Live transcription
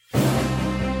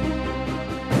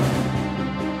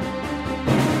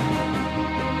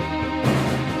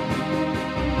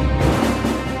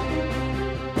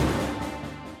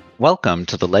Welcome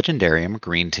to the Legendarium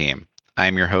Green Team. I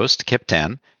am your host, Kip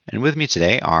Tan, and with me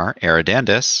today are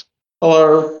Eridandus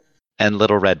Hello. and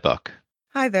Little Red Book.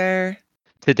 Hi there.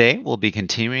 Today we'll be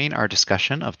continuing our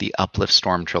discussion of the Uplift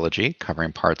Storm trilogy,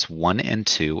 covering parts 1 and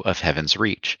 2 of Heaven's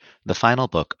Reach, the final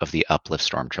book of the Uplift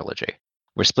Storm trilogy.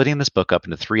 We're splitting this book up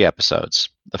into 3 episodes.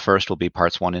 The first will be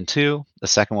parts 1 and 2, the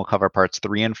second will cover parts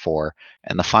 3 and 4,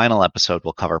 and the final episode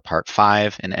will cover part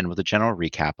 5 and end with a general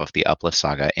recap of the Uplift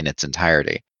saga in its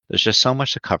entirety. There's just so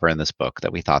much to cover in this book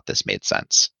that we thought this made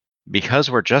sense.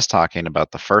 Because we're just talking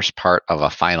about the first part of a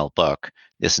final book,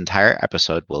 this entire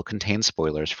episode will contain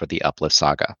spoilers for the Uplift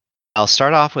saga. I'll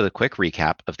start off with a quick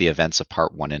recap of the events of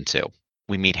part 1 and 2.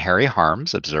 We meet Harry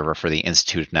Harms, observer for the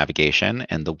Institute of Navigation,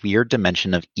 and the weird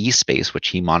dimension of E-space which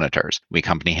he monitors. We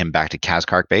accompany him back to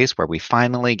Kazkark Base, where we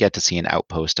finally get to see an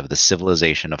outpost of the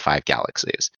civilization of 5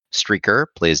 galaxies. Streaker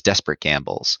plays desperate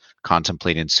gambles,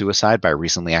 contemplating suicide by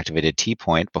recently activated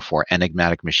T-Point before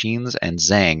enigmatic machines and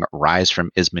Zang rise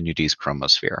from Ismanudi's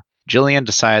chromosphere. Jillian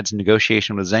decides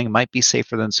negotiation with Zang might be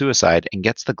safer than suicide and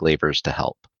gets the Glavers to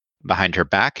help. Behind her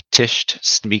back, Tisht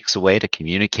sneaks away to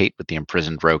communicate with the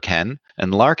imprisoned Roken,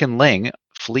 and Lark and Ling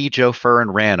flee Jofur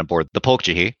and Ran aboard the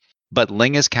Polkjihi, but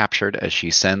Ling is captured as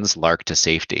she sends Lark to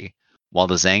safety. While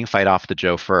the Zang fight off the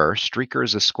Jofur, Streaker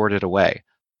is escorted away,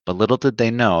 but little did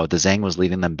they know the Zang was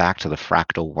leading them back to the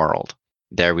fractal world.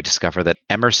 There we discover that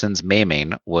Emerson's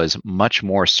maiming was much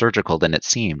more surgical than it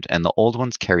seemed, and the old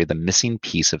ones carry the missing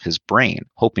piece of his brain,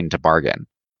 hoping to bargain.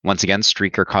 Once again,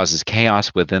 Streaker causes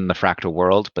chaos within the fractal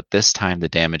world, but this time the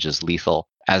damage is lethal.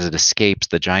 As it escapes,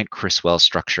 the giant Criswell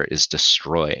structure is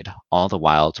destroyed. All the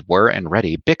while, Dwyer and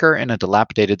Reddy bicker in a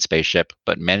dilapidated spaceship,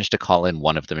 but manage to call in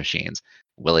one of the machines.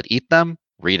 Will it eat them?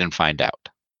 Read and find out.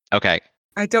 Okay.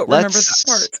 I don't remember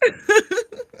that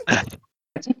part.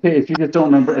 It's okay if you just don't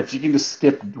remember. If you can just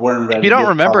skip Dwyer and Reddy. If you don't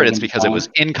remember it, it's because it was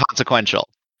inconsequential.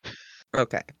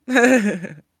 Okay.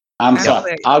 I'm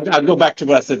sorry. I'll go back to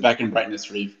what I said back in Brightness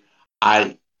Reef.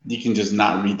 You can just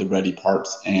not read the Reddy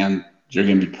parts, and you're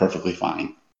going to be perfectly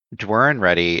fine. Dwyer and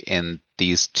Reddy in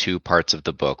these 2 parts of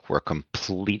the book were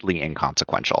completely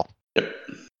inconsequential. Yep.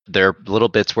 Their little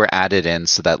bits were added in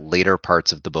so that later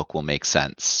parts of the book will make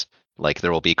sense. Like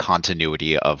there will be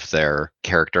continuity of their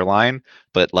character line,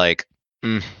 but I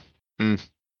would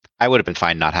have been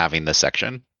fine not having this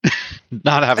section.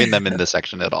 Not having them in this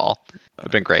section at all. It would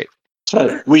have been great.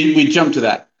 So we jumped to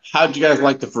that. How'd you guys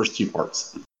like the first 2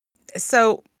 parts?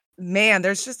 So, man,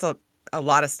 there's just a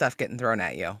lot of stuff getting thrown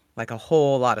at you. Like a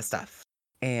whole lot of stuff.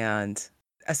 And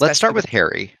let's start with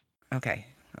Harry. Okay.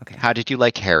 How did you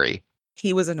like Harry?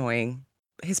 He was annoying.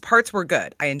 His parts were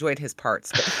good. I enjoyed his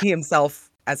parts. But he himself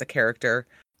as a character,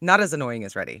 not as annoying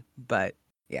as Reddy. But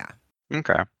yeah.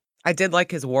 Okay. I did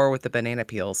like his war with the banana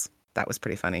peels. That was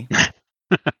pretty funny.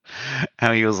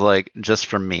 How he was like, just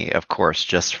for me, of course,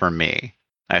 just for me.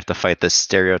 I have to fight this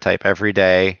stereotype every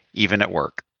day, even at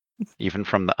work, even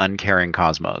from the uncaring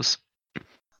cosmos.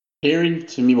 Harry,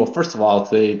 to me, well, first of all, I'll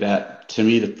say that to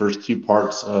me, the first 2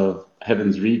 parts of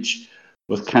Heaven's Reach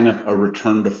was kind of a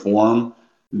return to form.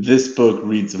 This book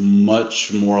reads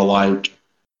much more like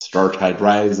Startide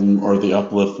Rising or the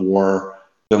Uplift War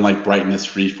than like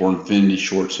Brightness Reef or Infinity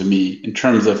Shore to me, in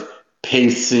terms of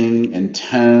pacing and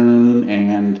tone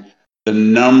and the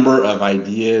number of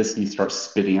ideas he starts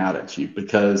spitting out at you.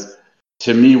 Because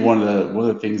to me, one of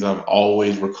the things I've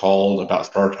always recalled about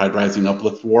Startide Rising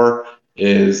Uplift War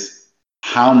is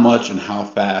how much and how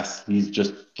fast he's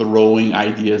just throwing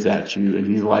ideas at you, and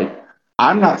he's like,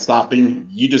 I'm not stopping,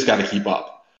 you just got to keep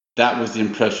up. That was the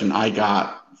impression I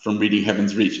got from reading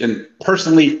Heaven's Reach, and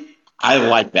personally I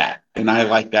like that, and I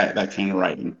like that kind of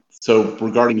writing. So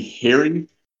regarding Harry,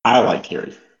 I like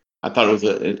Harry. I thought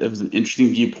it was an interesting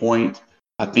viewpoint.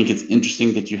 I think it's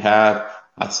interesting that you have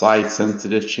a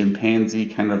size-sensitive chimpanzee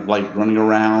kind of like running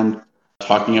around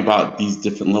talking about these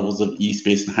different levels of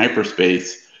E-space and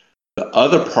hyperspace. The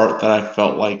other part that I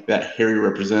felt like that Harry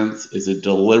represents is a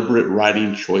deliberate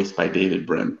writing choice by David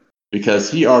Brin, because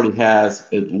he already has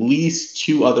at least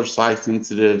 2 other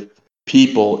size-sensitive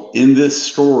people in this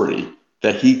story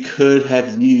that he could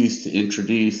have used to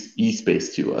introduce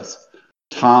E-space to us.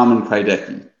 Tom and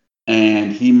Krydecki.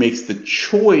 And he makes the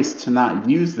choice to not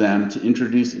use them to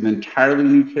introduce an entirely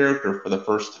new character for the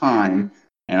first time.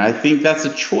 And I think that's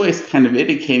a choice kind of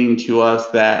indicating to us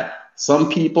that some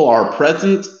people are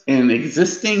present and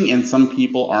existing and some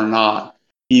people are not.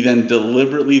 He then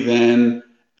deliberately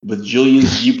with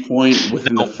Jillian's viewpoint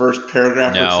within the first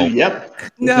paragraph or 2. Yep.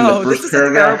 No, this is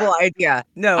a terrible idea.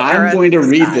 No, I'm going to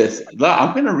read this.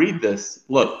 I'm going to read this.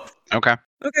 Look. Okay.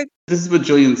 Okay. This is what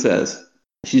Jillian says.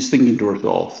 She's thinking to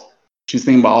herself. she's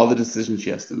thinking about all the decisions she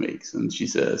has to make. And she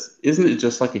says, "Isn't it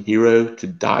just like a hero to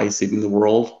die saving the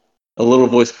world?" A little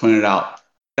voice pointed out,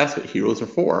 "That's what heroes are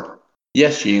for."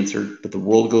 "Yes," she answered, "but the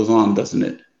world goes on, doesn't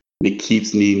it? And it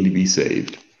keeps needing to be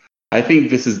saved." I think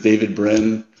this is David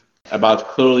Brin about as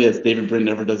clearly as David Brin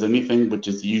ever does anything, which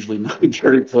is usually not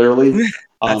very clearly,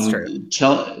 That's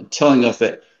true. telling us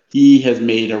that he has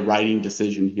made a writing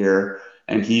decision here,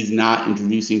 and he's not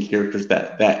introducing characters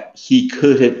that he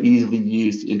could have easily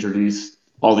used to introduce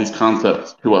all these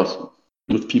concepts to us,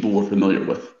 which people we're familiar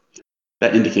with.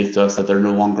 That indicates to us that they're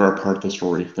no longer a part of the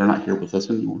story. They're not here with us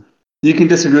anymore. You can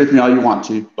disagree with me all you want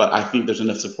to, but I think there's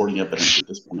enough supporting evidence at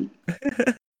this point.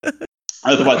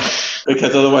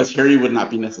 Otherwise, Harry would not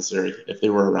be necessary if they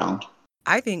were around.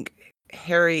 I think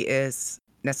Harry is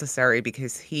necessary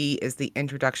because he is the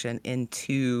introduction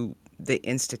into the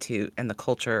Institute and the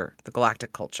culture, the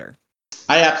galactic culture.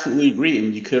 I absolutely agree,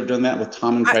 and you could have done that with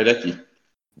Tom and Krydecki.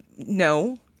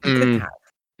 No, you couldn't have.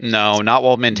 No, not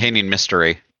while maintaining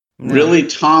mystery. No. Really,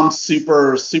 Tom,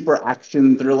 super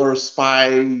action thriller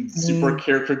spy, super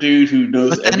character dude who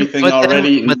knows everything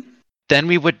already. But then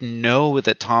we would know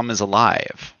that Tom is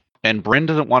alive. And Brin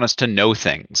doesn't want us to know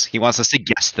things. He wants us to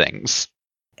guess things.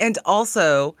 And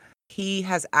also, he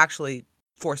has actually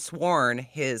forsworn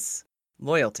his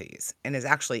loyalties and is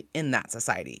actually in that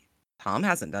society. Tom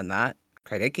hasn't done that.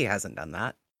 Krydecki hasn't done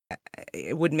that.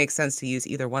 It wouldn't make sense to use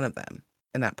either one of them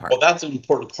in that part. Well, that's an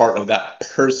important part of that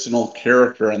personal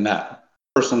character and that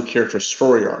personal character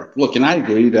story arc. Look, and I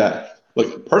agree that,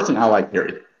 personally, I like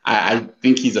Harry. I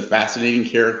think he's a fascinating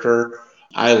character.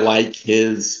 I like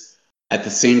at the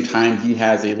same time, he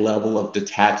has a level of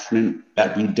detachment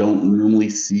that we don't normally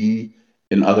see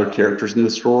in other characters in the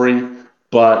story,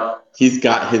 but he's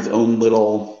got his own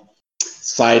little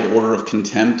side order of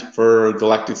contempt for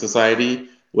Galactic Society,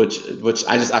 which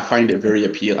I find it very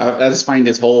appealing. I just find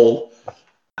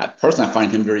personally, I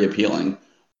find him very appealing.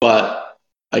 But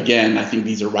again, I think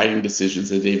these are writing decisions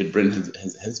that David Brin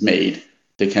has made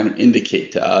to kind of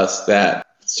indicate to us that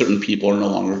certain people are no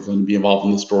longer going to be involved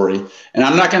in the story. And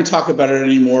I'm not going to talk about it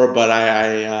anymore, but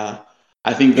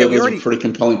I think those are pretty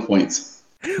compelling points.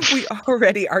 We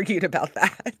already argued about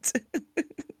that.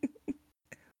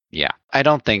 Yeah. I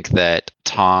don't think that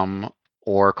Tom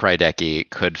or Krydecki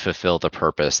could fulfill the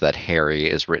purpose that Harry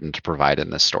is written to provide in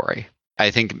this story.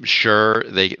 I think, sure,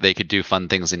 they could do fun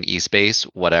things in eSpace,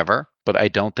 whatever, but I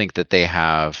don't think that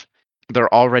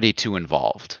they're already too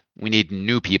involved. We need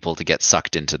new people to get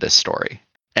sucked into this story.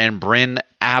 And Brin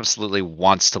absolutely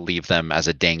wants to leave them as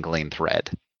a dangling thread.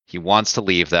 He wants to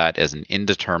leave that as an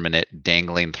indeterminate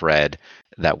dangling thread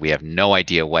that we have no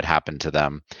idea what happened to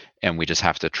them. And we just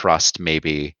have to trust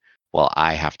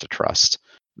I have to trust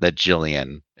that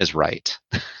Jillian is right.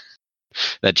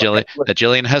 that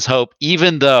Jillian has hope,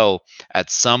 even though at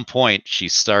some point she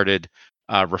started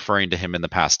referring to him in the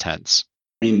past tense.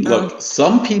 I mean, look,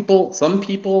 some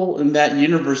people in that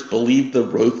universe believe the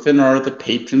Rothan are the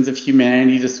patrons of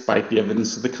humanity, despite the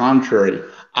evidence to the contrary.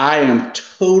 I am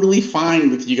totally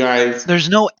fine with you guys. There's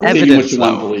no believing evidence. What you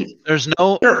want to believe.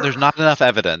 There's not enough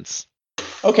evidence.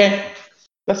 Okay,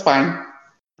 that's fine.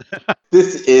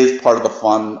 This is part of the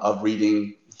fun of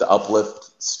reading the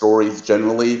Uplift stories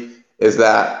generally, is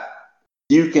that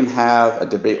you can have a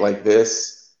debate like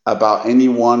this about any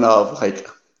one of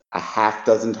a half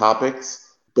dozen topics.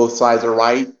 Both sides are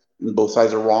right and both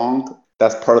sides are wrong.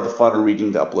 That's part of the fun of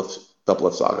reading the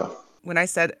Uplift saga. When I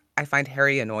said I find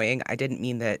Harry annoying, I didn't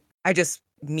mean that. I just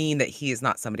mean that he is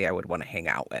not somebody I would want to hang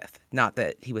out with. Not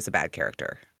that he was a bad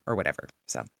character or whatever.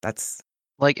 So that's...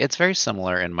 It's very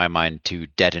similar in my mind to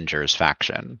Dedinger's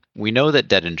faction. We know that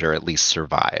Dedinger at least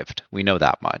survived. We know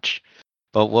that much.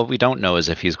 But what we don't know is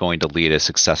if he's going to lead a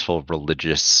successful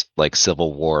religious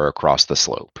civil war across the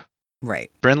slope.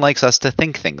 Right. Brin likes us to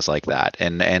think things like that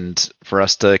and for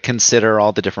us to consider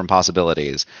all the different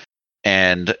possibilities.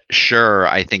 And sure,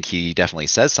 I think he definitely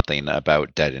says something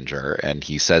about Dedinger, and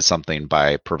he says something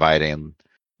by providing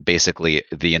basically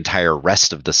the entire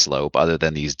rest of the slope, other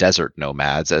than these desert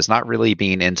nomads, as not really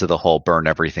being into the whole burn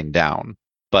everything down.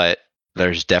 But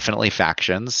there's definitely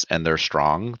factions, and they're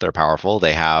strong, they're powerful,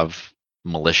 they have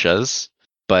militias,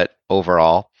 but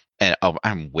overall, and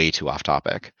I'm way too off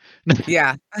topic.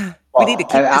 Yeah, we need to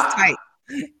keep this tight.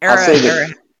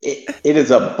 It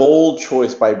is a bold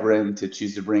choice by Brin to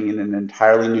choose to bring in an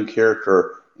entirely new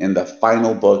character in the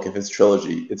final book of his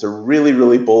trilogy. It's a really,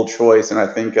 really bold choice, and I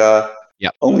think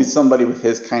only somebody with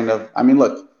his kind of... I mean,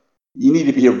 look, you need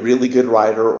to be a really good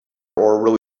writer or a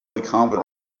really confident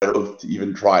writer to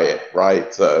even try it,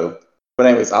 right? So, but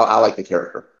anyways, I like the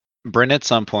character. Bryn at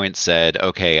some point said,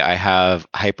 okay, I have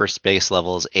hyperspace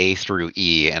levels A through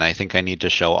E, and I think I need to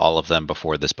show all of them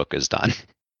before this book is done.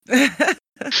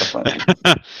 Funny.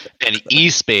 And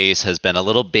E-space has been a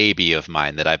little baby of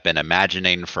mine that I've been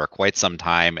imagining for quite some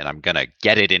time, and I'm going to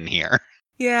get it in here.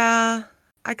 Yeah,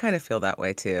 I kind of feel that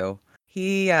way too.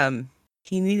 He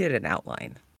needed an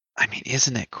outline. I mean,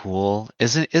 isn't it cool?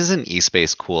 Isn't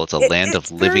E-space cool? It's a It- land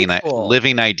it's of very living cool.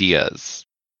 living ideas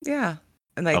Yeah,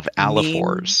 and like of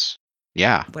Allophors.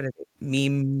 Yeah. what is it?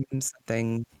 Meme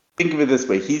something. Think of it this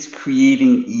way: he's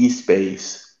creating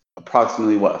eSpace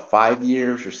approximately 5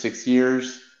 years or 6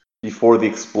 years before the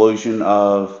explosion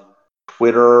of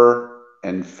Twitter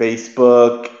and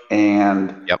Facebook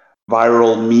and Yep.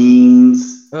 viral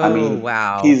memes. I Oh, mean,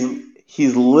 wow.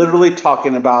 he's literally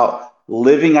talking about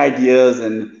living ideas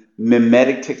and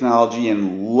mimetic technology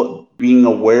and being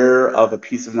aware of a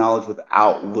piece of knowledge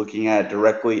without looking at it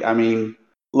directly. I mean,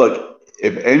 look,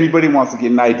 if anybody wants to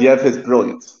get an idea of his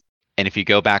brilliance, And if you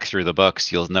go back through the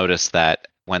books, you'll notice that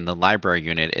when the library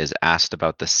unit is asked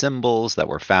about the symbols that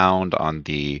were found on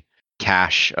the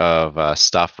cache of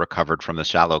stuff recovered from the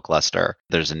shallow cluster,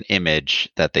 there's an image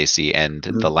that they see, and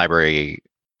the library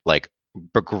like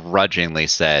begrudgingly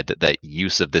said that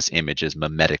use of this image is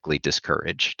mimetically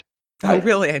discouraged. Oh, Right.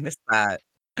 really? I missed that.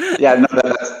 Yeah, no,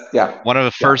 that's yeah. One of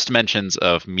the first mentions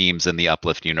of memes in the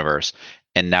Uplift universe.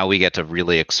 And now we get to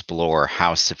really explore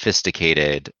how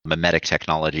sophisticated mimetic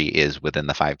technology is within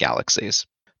the Five Galaxies,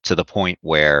 to the point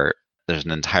where there's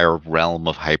an entire realm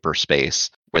of hyperspace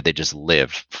where they just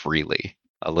live freely,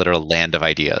 a literal land of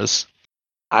ideas.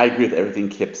 I agree with everything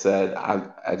Kip said.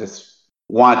 I just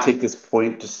want to take this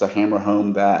point just to hammer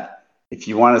home that if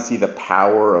you want to see the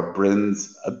power of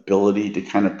Bryn's ability to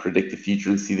kind of predict the future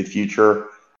and see the future,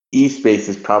 eSpace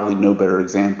is probably no better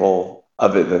example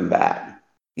of it than that.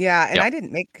 Yeah, and Yep. I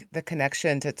didn't make the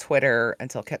connection to Twitter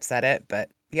until Kip said it, but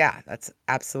yeah, that's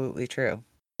absolutely true.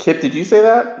 Kip, did you say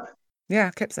that? Yeah,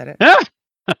 Kip said it. Yeah.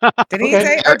 Did he Okay.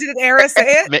 say it, or did Era say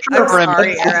it? I'm Sure,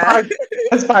 sorry, It's Era. fine.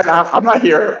 It's fine. I'm not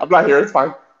here. I'm not here. It's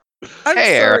fine. I'm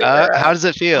Hey, sorry, Era, Era. how does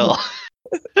it feel?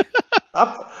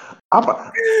 I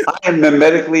am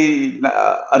mimetically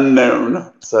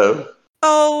unknown, so.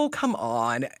 Oh, come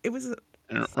on. It was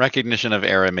In recognition of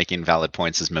Era making valid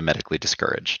points is mimetically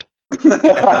discouraged.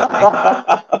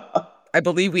 I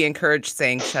believe we encourage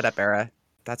saying "shut up, Era."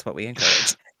 That's what we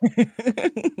encourage.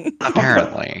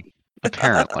 Apparently.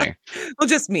 Well,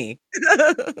 just me.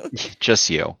 Just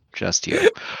you.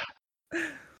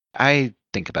 I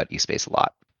think about eSpace a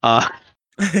lot.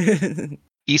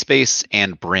 eSpace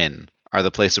and Bryn are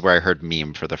the places where I heard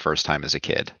meme for the first time as a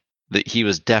kid. He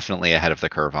was definitely ahead of the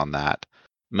curve on that.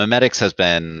 Memetics has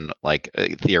been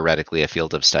theoretically a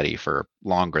field of study for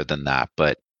longer than that,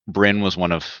 but Bryn was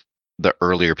one of the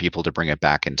earlier people to bring it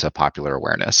back into popular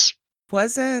awareness.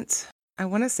 I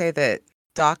want to say that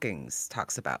Dawkins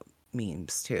talks about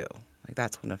memes too. Like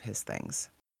that's one of his things.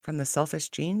 From the Selfish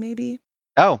Gene, maybe?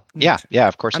 Oh, I'm yeah, not sure. yeah,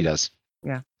 of course he I'm- does.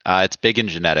 yeah. It's big in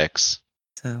genetics.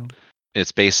 So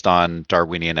It's based on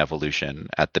Darwinian evolution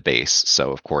at the base,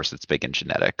 so of course it's big in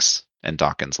genetics. And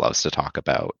Dawkins loves to talk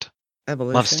about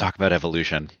evolution.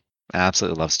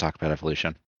 Absolutely loves to talk about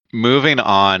evolution. Moving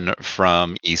on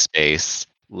from eSpace,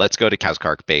 let's go to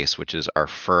Kazkark Base, which is our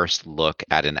first look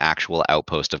at an actual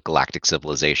outpost of galactic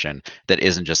civilization that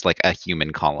isn't just like a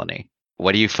human colony.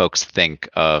 What do you folks think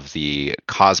of the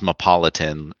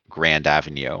cosmopolitan Grand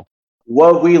Avenue?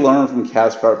 What we learned from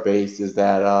Kazkark Base is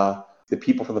that the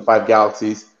people from the Five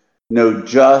Galaxies know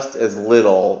just as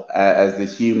little as the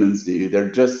humans do.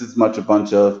 They're just as much a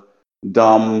bunch of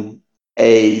dumb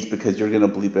A's, because you're going to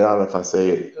bleep it out if I say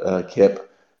it, Kip.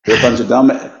 They're a bunch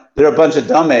of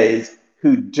dumb A's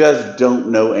who just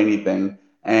don't know anything,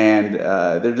 and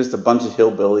they're just a bunch of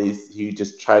hillbillies who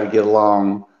just try to get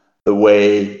along the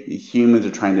way humans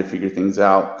are trying to figure things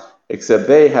out. Except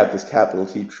they have this capital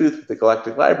T truth with the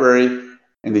Galactic Library,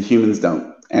 and the humans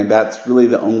don't. And that's really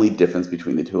the only difference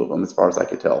between the two of them, as far as I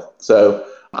could tell. So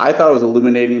I thought it was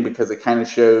illuminating because it kind of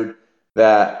showed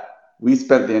that we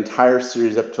spent the entire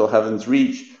series up till Heaven's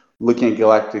Reach looking at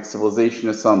galactic civilization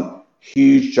as some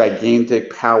huge,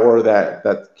 gigantic power that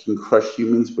can crush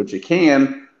humans, which it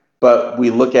can. But we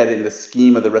look at it in the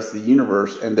scheme of the rest of the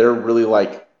universe, and they're really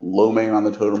like low man on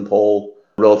the totem pole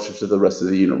relative to the rest of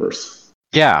the universe.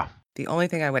 Yeah. The only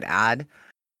thing I would add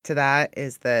to that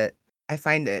is that I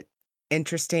find it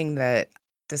interesting that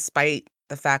despite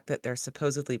the fact that they're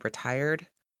supposedly retired,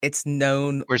 it's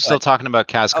known. We're still talking about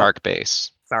Kazkark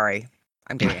Base. Sorry,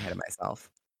 I'm getting ahead of myself.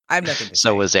 I have nothing to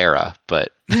So say. was Era,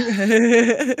 but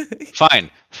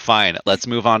fine. Let's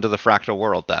move on to the fractal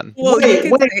world then. Well, Wait, you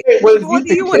can what say, did what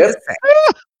do you you want to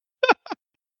think,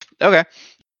 say? Okay.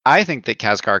 I think that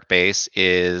Kazkark Base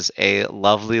is a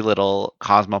lovely little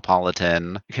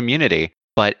cosmopolitan community,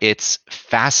 but it's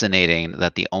fascinating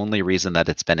that the only reason that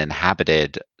it's been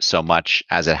inhabited so much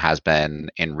as it has been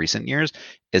in recent years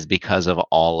is because of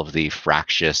all of the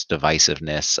fractious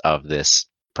divisiveness of this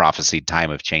prophesied time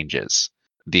of changes.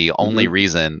 The only Mhm.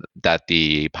 reason that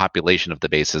the population of the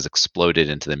base has exploded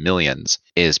into the millions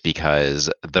is because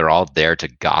they're all there to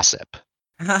gossip.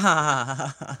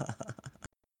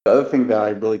 The other thing that I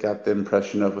really got the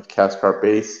impression of with Caspar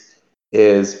Base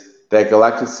is that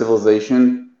galactic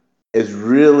civilization is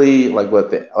really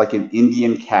like an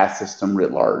Indian caste system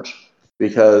writ large.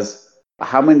 Because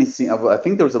how many scenes? I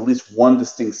think there was at least one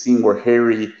distinct scene where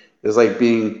Harry is like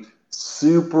being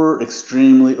super,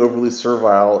 extremely overly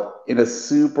servile in a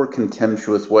super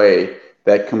contemptuous way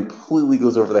that completely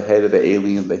goes over the head of the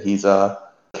alien that he's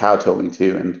kowtowing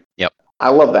to. And Yep. I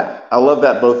love that. I love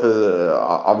that both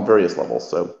on various levels.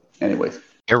 So, anyways,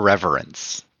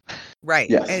 Irreverence. Right.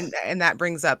 yes, And that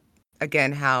brings up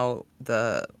again how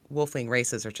the wolfling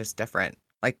races are just different.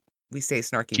 Like we say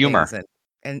snarky things Humor.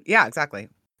 and yeah, exactly.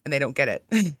 And they don't get it.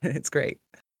 It's great.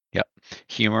 Yep.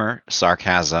 Humor,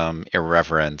 sarcasm,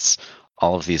 irreverence,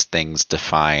 all of these things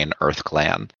define Earth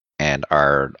Clan and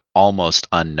are almost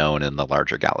unknown in the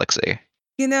larger galaxy.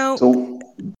 You know, so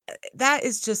that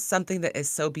is just something that is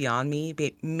so beyond me.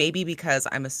 Maybe because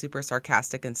I'm a super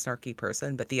sarcastic and snarky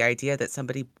person, but the idea that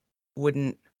somebody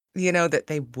wouldn't, that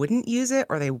they wouldn't use it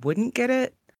or they wouldn't get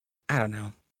it, I don't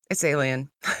know. It's alien.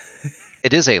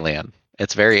 It is alien.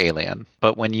 It's very alien.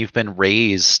 But when you've been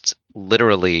raised,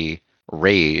 literally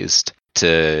raised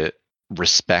to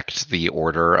respect the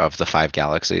order of the five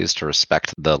galaxies, to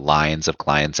respect the lines of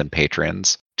clients and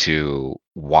patrons, to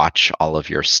watch all of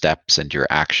your steps and your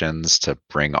actions, to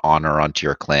bring honor onto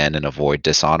your clan and avoid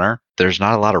dishonor, there's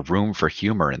not a lot of room for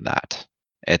humor in that.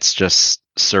 It's just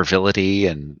servility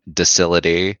and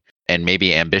docility and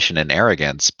maybe ambition and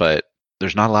arrogance, but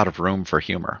there's not a lot of room for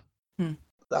humor.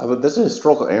 but there's a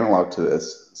historical analog to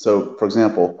this. So, for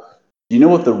example, do you know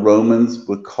what the Romans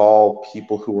would call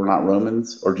people who were not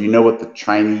Romans, or do you know what the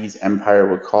Chinese Empire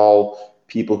would call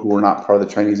people who were not part of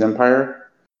the Chinese Empire?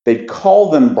 They'd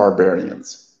call them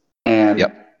barbarians, and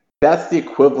Yep. that's the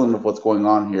equivalent of what's going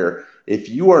on here. If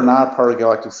you are not part of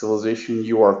galactic civilization,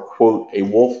 you are quote a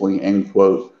wolfling end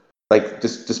quote. Like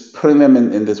just putting them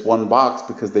in this one box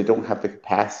because they don't have the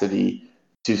capacity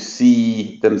to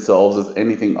see themselves as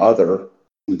anything other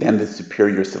than the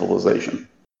superior civilization.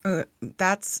 Uh,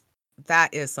 that's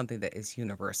that is something that is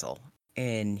universal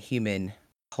in human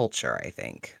culture, I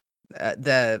think.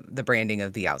 The branding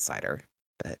of the outsider.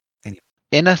 But anyway.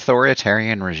 In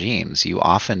authoritarian regimes, you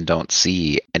often don't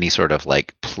see any sort of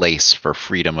like place for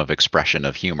freedom of expression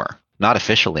of humor. Not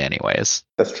officially, anyways.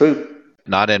 That's true.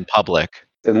 Not in public.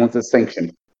 And with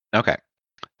distinction. Okay.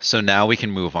 So now we can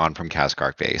move on from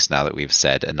Kazkark Base now that we've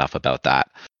said enough about that.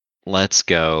 Let's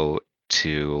go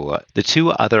to the two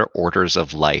other orders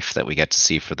of life that we get to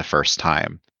see for the first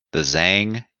time, the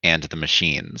Zang and the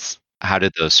Machines. How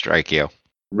did those strike you?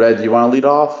 Red, do you want to lead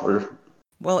off or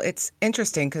Well, it's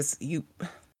interesting because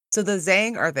so the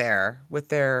Zang are there with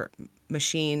their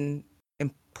machine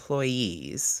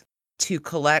employees to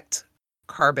collect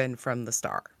carbon from the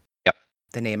star. Yep.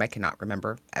 The name I cannot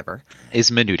remember ever.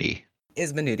 Is Minuti.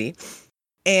 Is Minuti.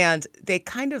 And they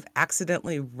kind of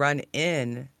accidentally run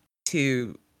in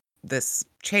to this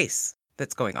chase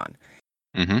that's going on.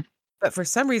 Mm-hmm. But for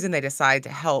some reason, they decide to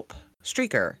help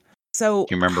Streaker. So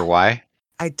Do you remember why?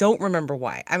 I don't remember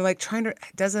why. I'm like trying to,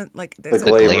 doesn't like, The The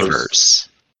Glavers. Glavers.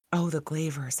 oh, the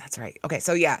Glavers. That's right. Okay.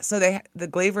 So yeah. So the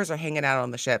Glavers are hanging out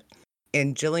on the ship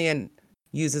and Jillian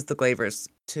uses the Glavers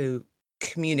to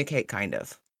communicate kind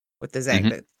of with the Zang.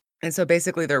 Mhm. And so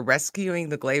basically they're rescuing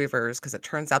the Glavers because it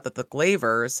turns out that the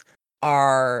Glavers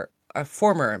are a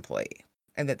former employee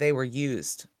and that they were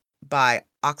used by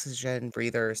oxygen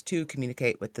breathers to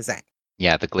communicate with the Zang.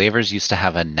 Yeah, the Glavers used to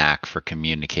have a knack for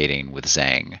communicating with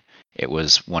Zang. It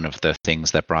was one of the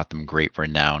things that brought them great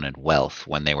renown and wealth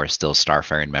when they were still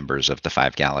Starfaring members of the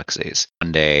Five Galaxies.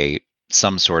 One day,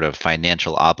 some sort of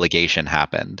financial obligation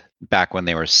happened back when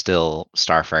they were still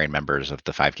Starfaring members of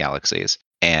the Five Galaxies.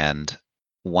 And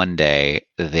one day,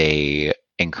 they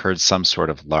incurred some sort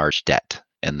of large debt.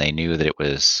 And they knew that it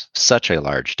was such a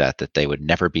large debt that they would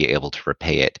never be able to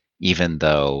repay it, even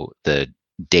though the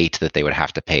date that they would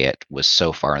have to pay it was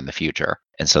so far in the future.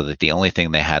 And so that the only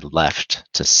thing they had left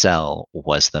to sell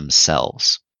was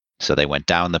themselves. So they went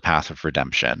down the path of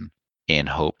redemption in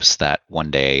hopes that one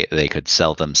day they could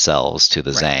sell themselves to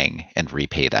the Right. Zang and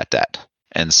repay that debt.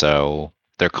 And so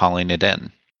they're calling it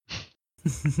in.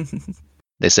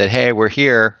 They said, "Hey, we're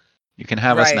here. You can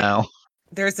have us Right. now."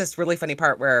 there's this really funny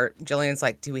part where Jillian's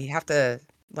like, do we have to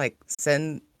like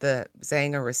send the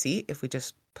Zhang a receipt if we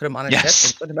just put him on a ship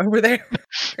Yes. and put him over there?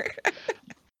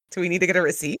 Do we need to get a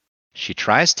receipt? She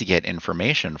tries to get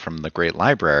information from the Great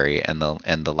Library, and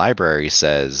the library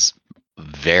says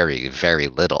very, very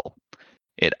little.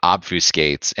 It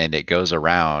obfuscates and it goes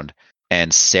around,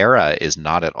 and Sarah is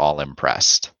not at all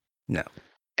impressed. No.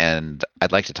 And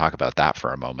I'd like to talk about that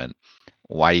for a moment.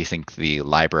 Why do you think the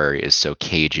library is so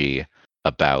cagey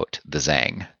about the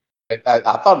Zhang? I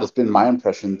thought it's been my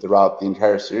impression throughout the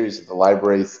entire series that the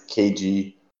library's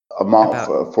cagey amount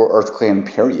for EarthClan,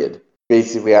 period.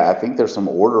 Basically, I think there's some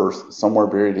orders somewhere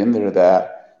buried in there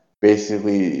that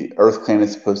basically EarthClan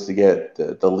is supposed to get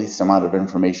the least amount of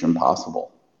information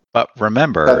possible. But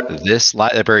remember, this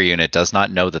library unit does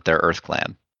not know that they're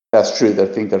EarthClan. That's true. They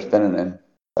think they're Thenanin.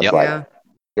 That's Yep. right. Yeah.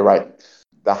 You're right.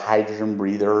 The hydrogen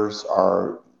breathers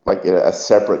are like a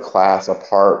separate class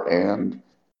apart, and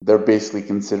they're basically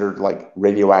considered like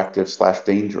radioactive /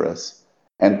 dangerous.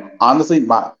 And honestly,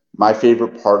 my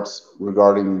favorite parts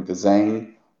regarding the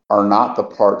Zhang are not the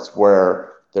parts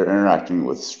where they're interacting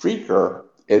with Streaker.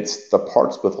 It's the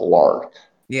parts with Lark.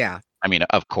 Yeah. I mean,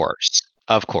 of course.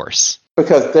 Of course.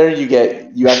 Because there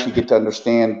you actually get to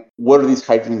understand what are these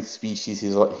hydrogen species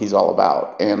he's all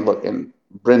about. And look, and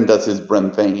Bryn does his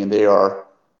Bryn thing, and they are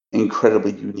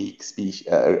incredibly unique species,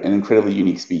 an incredibly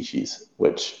unique species,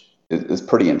 which is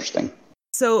pretty interesting.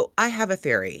 So I have a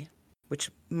theory, which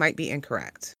might be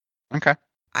incorrect. Okay.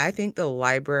 I think the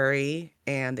library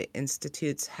and the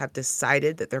institutes have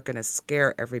decided that they're going to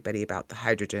scare everybody about the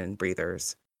hydrogen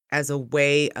breathers as a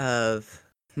way of,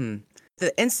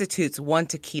 the institutes want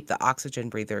to keep the oxygen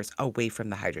breathers away from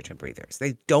the hydrogen breathers.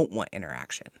 They don't want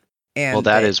interaction. And well,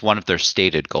 that is one of their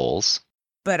stated goals.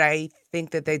 But I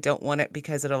think that they don't want it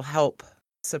because it'll help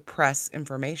suppress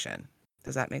information.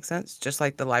 Does that make sense? Just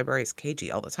like the library is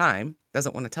cagey all the time,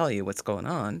 doesn't want to tell you what's going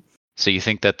on. So you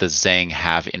think that the Zhang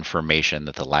have information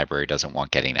that the library doesn't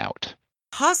want getting out?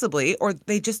 Possibly, or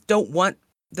they just don't want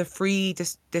the free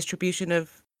distribution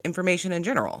of information in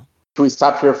general. Can we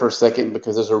stop here for a second?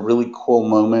 Because there's a really cool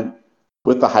moment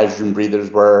with the hydrogen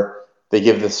breathers where they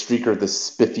give the Streaker this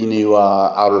spiffy new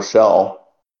outer shell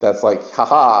that's like,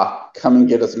 haha, come and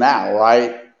get us now,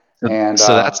 right? And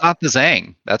so that's not the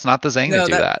Zhang. That's not the Zhang that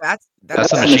do that.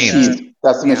 That's the machines.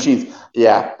 That's the machines.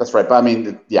 Yeah, that's right. But I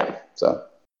mean, yeah, so.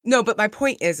 No, but my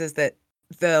point is that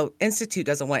the Institute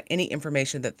doesn't want any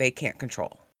information that they can't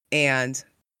control. And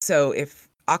so if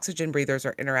oxygen breathers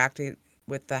are interacting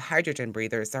with the hydrogen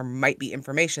breathers, there might be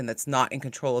information that's not in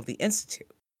control of the Institute.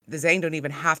 The Zhang don't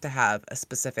even have to have a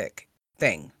specific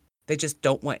thing. They just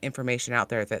don't want information out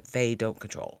there that they don't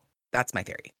control. That's my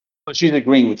theory. But she's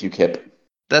agreeing with you, Kip.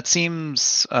 That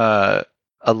seems a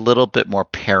little bit more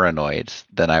paranoid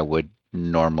than I would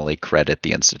normally credit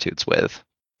the Institutes with.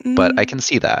 But I can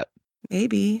see that.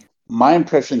 Maybe. My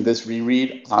impression this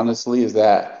reread, honestly, is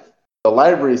that the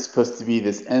library is supposed to be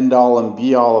this end-all and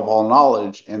be-all of all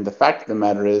knowledge, and the fact of the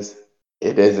matter is,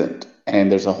 it isn't.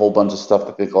 And there's a whole bunch of stuff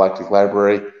that the Galactic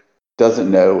Library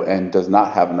doesn't know and does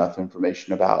not have enough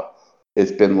information about.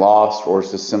 It's been lost or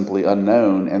it's just simply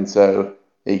unknown, and so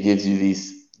it gives you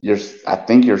these. I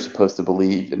think you're supposed to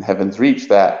believe in Heaven's Reach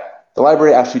that the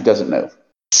library actually doesn't know.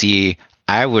 See,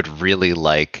 I would really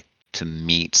like to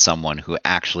meet someone who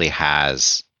actually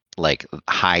has like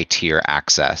high tier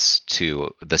access to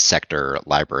the sector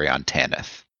library on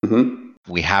Tanith. Mm-hmm.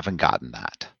 We haven't gotten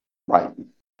that. Right.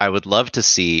 I would love to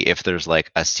see if there's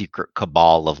like a secret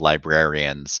cabal of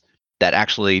librarians that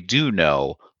actually do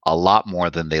know a lot more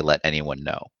than they let anyone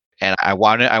know. And I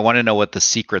want to know what the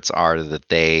secrets are that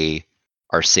they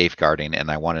are safeguarding, and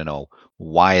I want to know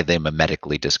why they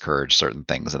mimetically discourage certain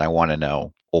things, and I want to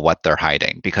know what they're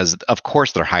hiding, because of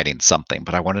course they're hiding something,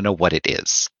 but I want to know what it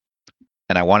is.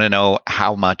 And I want to know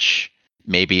how much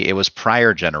maybe it was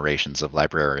prior generations of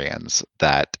librarians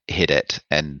that hid it,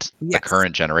 and the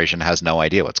current generation has no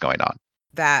idea what's going on.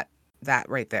 That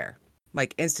right there.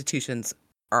 Like, institutions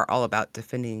are all about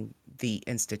defending the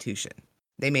institution.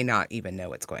 They may not even know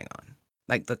what's going on.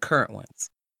 Like the current ones.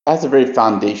 It has a very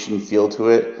foundation feel to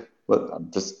it,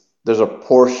 but there's a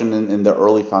portion in the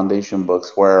early foundation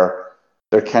books where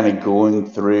they're kind of going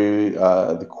through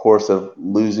the course of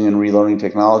losing and relearning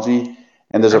technology.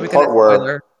 And there's a part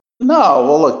where... No,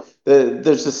 well, look,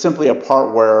 there's just simply a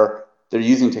part where they're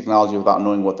using technology without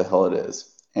knowing what the hell it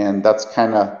is. And that's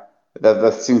kind of...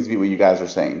 That seems to be what you guys are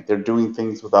saying. They're doing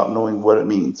things without knowing what it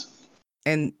means.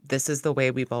 And this is the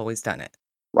way we've always done it.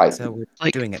 Right. So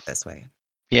we're doing it this way.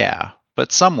 Yeah.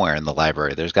 but somewhere in the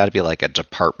library, there's got to be like a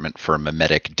department for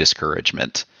mimetic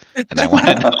discouragement. And I want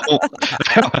to know,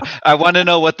 I want to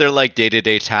know what their like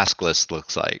day-to-day task list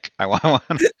looks like.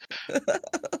 It's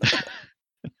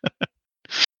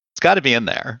got to be in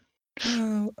there.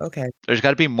 Oh, okay. There's got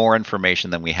to be more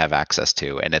information than we have access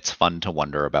to, and it's fun to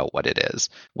wonder about what it is.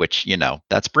 Which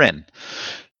that's Bryn.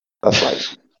 That's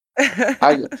right.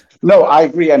 I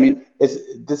agree. I mean,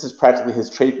 this is practically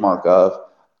his trademark of,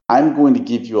 I'm going to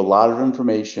give you a lot of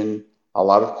information, a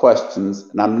lot of questions,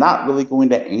 and I'm not really going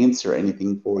to answer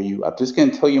anything for you. I'm just going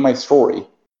to tell you my story.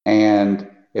 And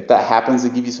if that happens to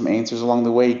give you some answers along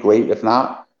the way, great. If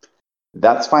not,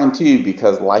 that's fine too,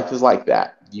 because life is like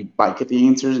that. You might get the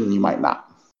answers and you might not.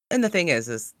 And the thing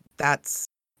is that's,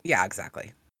 yeah,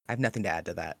 exactly. I have nothing to add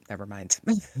to that. Never mind.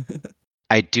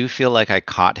 I do feel like I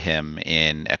caught him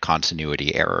in a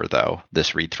continuity error, though,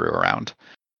 this read through around.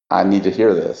 I need to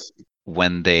hear this.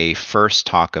 When they first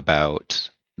talk about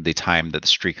the time that the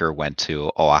Streaker went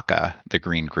to Oaka, the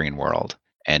green world,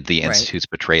 and the Institutes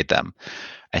betrayed them,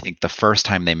 I think the first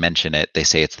time they mention it, they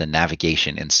say it's the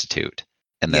Navigation Institute.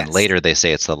 And then later they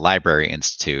say it's the Library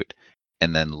Institute.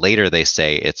 And then later they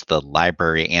say it's the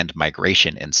Library and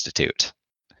Migration Institute.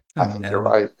 I think you're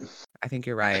right. I think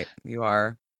you're right. You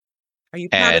are. Are you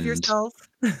proud of yourself?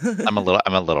 I'm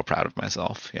a little proud of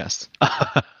myself, yes.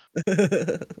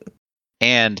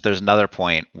 And there's another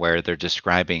point where they're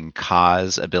describing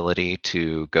Ka's ability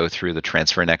to go through the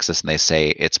transfer nexus, and they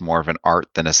say it's more of an art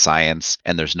than a science,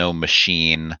 and there's no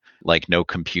machine, like no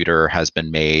computer has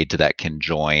been made that can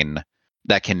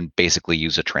basically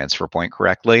use a transfer point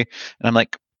correctly. And I'm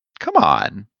like, come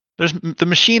on, the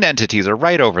machine entities are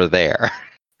right over there.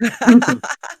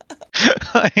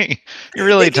 You're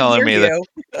really telling me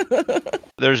that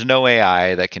there's no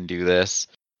AI that can do this.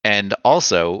 And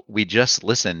also, we just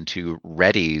listened to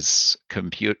Reddy's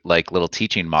little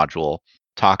teaching module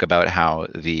talk about how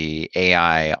the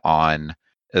AI on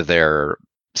their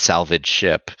salvage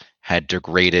ship had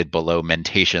degraded below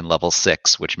mentation level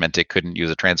 6, which meant it couldn't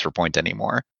use a transfer point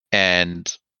anymore.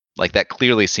 And like that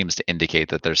clearly seems to indicate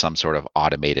that there's some sort of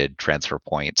automated transfer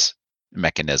point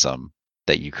mechanism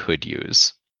that you could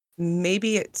use.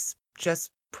 Maybe it's just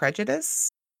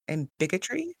prejudice and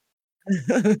bigotry.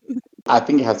 I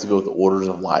think it has to go with the orders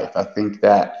of life. I think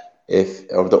that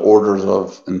or the orders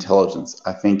of intelligence.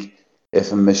 I think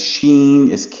if a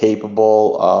machine is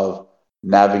capable of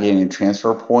navigating a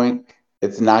transfer point,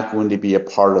 it's not going to be a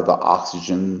part of the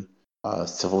oxygen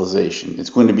civilization.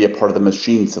 It's going to be a part of the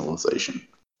machine civilization.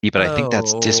 Yeah, but I think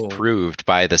that's disproved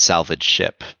by the salvage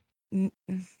ship,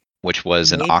 which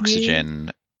was an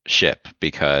oxygen ship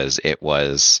because it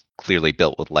was clearly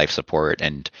built with life support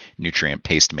and nutrient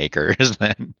pacemakers.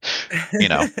 And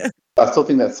I still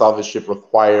think that salvage ship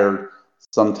required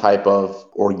some type of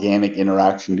organic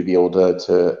interaction to be able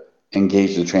to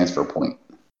engage the transfer point.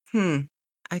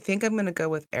 I think I'm going to go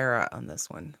with Era on this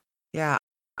one. Yeah,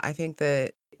 I think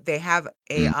that they have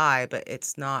AI, but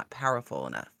it's not powerful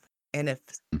enough. And if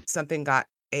something got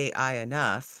AI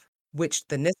enough, which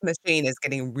the NIST machine is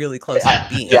getting really close to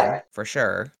being, for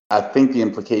sure. I think the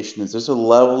implication is there's a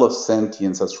level of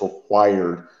sentience that's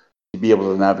required to be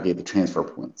able to navigate the transfer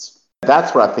points.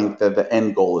 That's where I think that the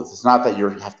end goal is. It's not that you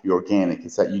have to be organic.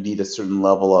 It's that you need a certain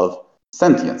level of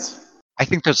sentience. I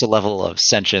think there's a level of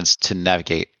sentience to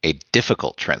navigate a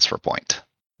difficult transfer point.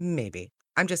 Maybe.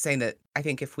 I'm just saying that I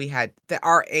think if we had that,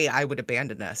 our AI would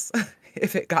abandon us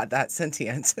if it got that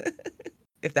sentient,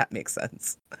 if that makes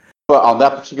sense. But on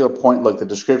that particular point, like the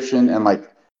description and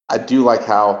I do like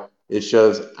how it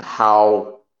shows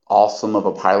how awesome of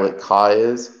a pilot Ka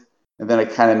is. And then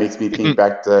it kind of makes me think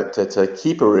back to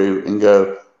Kiparu and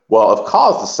go, well, if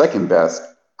Ka is the second best,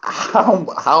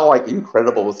 how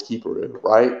incredible was Kiparu,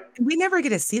 right? We never get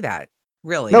to see that,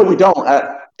 really. No, we don't.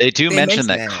 They mention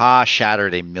that Ka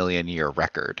shattered a million-year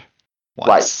record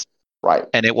once. Right.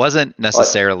 And it wasn't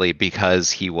necessarily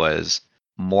because he was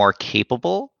more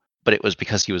capable, but it was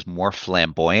because he was more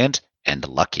flamboyant and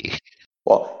lucky.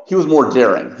 Well, he was more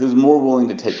daring. He was more willing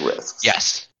to take risks.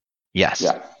 Yes. Yeah.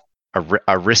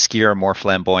 A riskier, more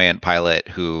flamboyant pilot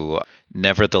who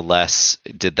nevertheless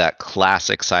did that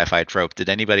classic sci-fi trope. Did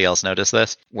anybody else notice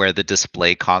this? Where the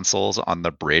display consoles on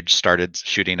the bridge started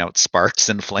shooting out sparks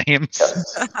and flames?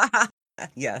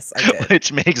 Yes, I did.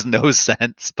 Which makes no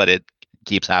sense, but it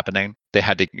keeps happening. They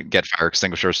had to get fire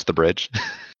extinguishers to the bridge.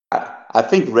 I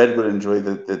think Red would enjoy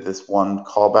this one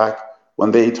callback.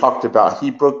 When they talked about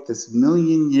he broke this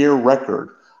million-year record,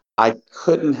 I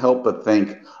couldn't help but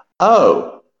think,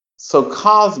 so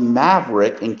Ka's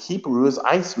Maverick and Kiparu is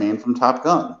Iceman from Top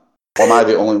Gun. Or am I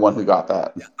the only one who got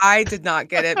that? I did not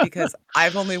get it because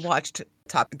I've only watched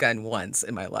Top Gun once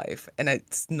in my life, and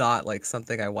it's not like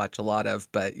something I watch a lot of,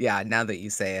 but yeah, now that you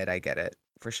say it, I get it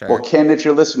for Well, sure. Ken, if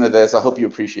you're listening to this, I hope you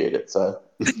appreciate it. So,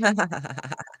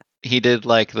 He did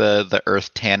like the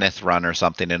Earth Tanith run or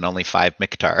something in only 5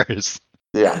 Mictars.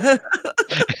 yeah.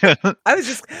 I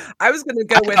was gonna I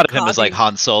go with thought of him as like Kavi.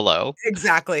 Han Solo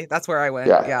Exactly, that's where I went.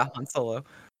 Yeah. Yeah, Han Solo.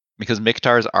 because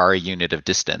Mictars are a unit of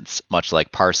distance, much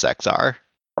like parsecs are.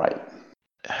 Right.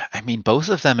 I mean, both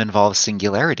of them involve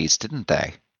singularities, didn't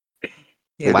they?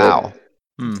 Yeah, Wow.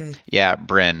 they Hmm. did. Yeah,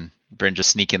 Bryn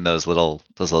just sneaking those little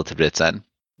tidbits in.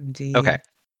 Indeed. Okay.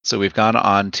 So we've gone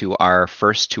on to our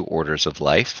first 2 orders of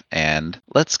life, and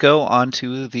let's go on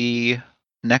to the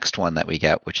next one that we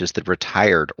get, which is the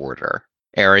retired order.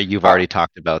 Era, you've already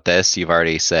talked about this. You've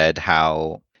already said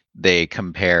how they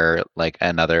compare like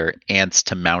another ants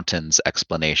to mountains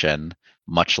explanation,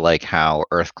 much like how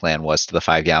Earth Clan was to the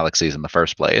 5 galaxies in the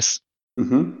first place.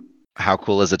 Mm-hmm. How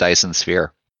cool is a Dyson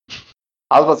sphere?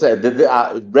 I was about to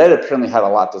say, Red apparently had a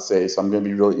lot to say, so I'm going to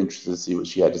be really interested to see what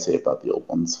she had to say about the old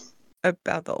ones.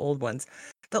 About the old ones.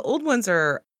 The old ones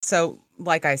are, so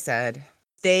like I said,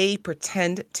 they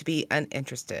pretend to be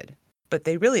uninterested, but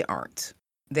they really aren't.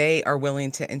 They are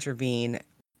willing to intervene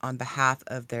on behalf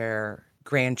of their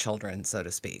grandchildren, so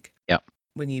to speak. Yep.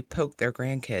 When you poke their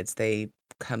grandkids, they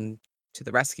come to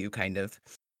the rescue, kind of.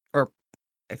 Or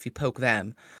if you poke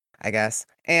them, I guess.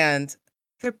 And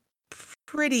they're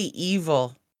pretty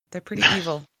evil. They're pretty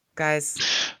evil, guys.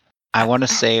 I want to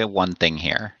say one thing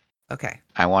here. Okay.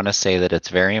 I want to say that it's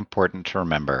very important to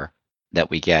remember that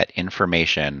we get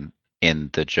information in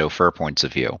the Jofer points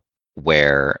of view,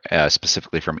 where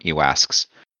specifically from Ewasks,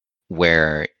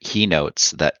 where he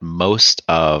notes that most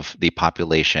of the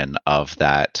population of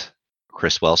that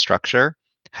Chriswell structure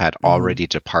had already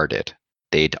departed.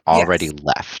 They'd already Yes.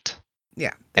 left.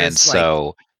 Yeah. And There's like,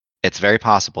 so it's very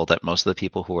possible that most of the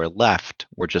people who were left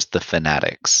were just the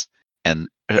fanatics, and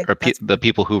that's the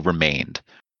people who remained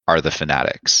are the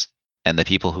fanatics, and the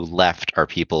people who left are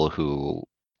people who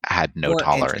had no weren't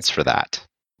tolerance for interested. that.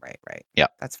 Right.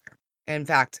 Yep. That's fair. In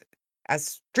fact,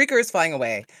 as Streaker is flying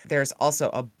away, there's also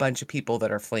a bunch of people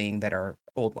that are fleeing that are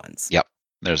old ones. Yep.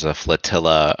 There's a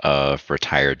flotilla of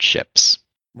retired ships.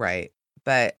 Right.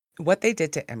 But what they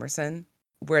did to Emerson,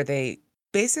 where they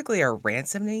basically are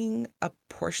ransoming a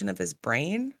portion of his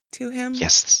brain to him.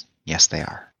 Yes, they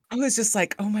are. I was just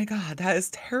like, oh my God, that is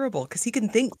terrible. Because he can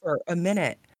think for a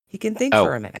minute. He can think Oh.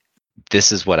 for a minute.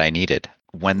 This is what I needed.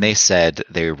 When they said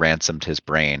they ransomed his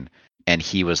brain and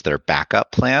he was their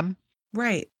backup plan,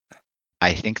 Right.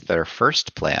 I think their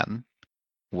first plan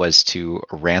was to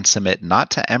ransom it not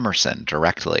to Emerson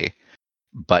directly,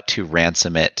 but to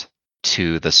ransom it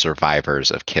to the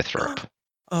survivors of Kithrop.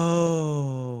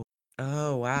 Oh,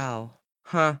 wow.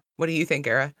 Huh. What do you think,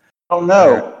 Era? Oh,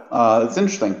 no. It's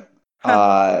interesting.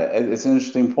 It's an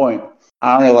interesting point.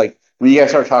 I don't know, like, when you guys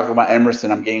start talking about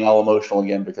Emerson, I'm getting all emotional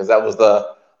again because that was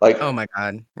Oh my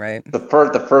God, right?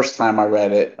 the first time I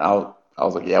read it, I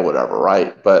was like, yeah, whatever,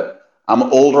 right? But I'm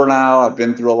older now. I've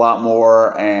been through a lot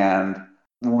more, and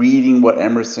reading what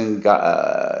Emerson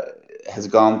has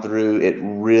gone through, it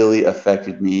really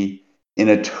affected me in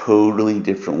a totally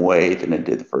different way than it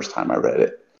did the first time I read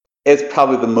it. It's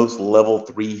probably the most level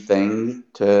 3 thing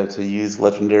to use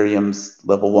Legendarium's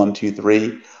level 1, 2,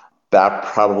 3 that I've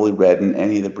probably read in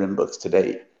any of the Brim books to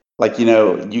date. Like, you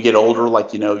get older,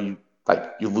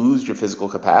 you lose your physical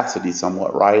capacity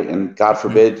somewhat, right? And God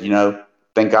forbid,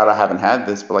 thank God I haven't had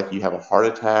this, but like you have a heart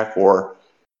attack or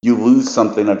you lose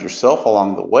something of yourself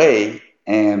along the way,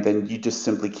 and then you just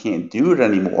simply can't do it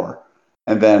anymore.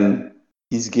 And then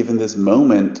he's given this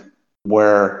moment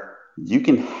where you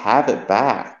can have it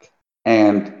back,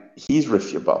 and he's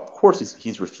refusing. Of course,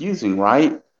 he's refusing,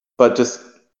 right? But just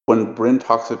when Bryn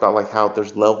talks about like how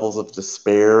there's levels of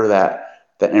despair that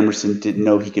Emerson didn't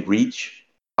know he could reach,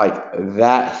 like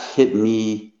that hit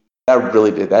me. That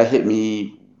really did. That hit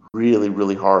me really,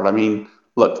 really hard. I mean,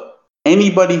 look,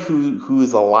 anybody who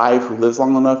is alive, who lives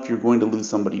long enough, you're going to lose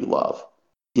somebody you love.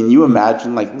 Can you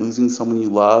imagine like losing someone you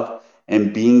love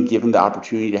and being given the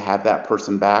opportunity to have that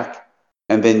person back,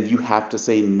 and then you have to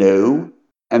say no,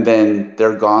 and then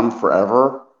they're gone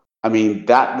forever? I mean,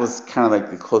 that was kind of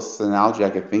like the closest analogy I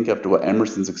could think of to what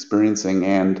Emerson's experiencing,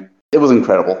 and it was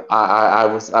incredible. I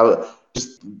was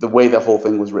just the way that whole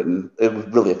thing was written. It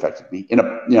really affected me in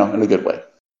a good way.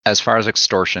 As far as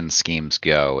extortion schemes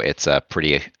go, it's a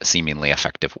pretty seemingly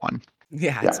effective one.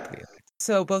 Yeah, it's pretty.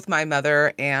 So both my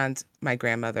mother and my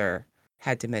grandmother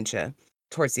had dementia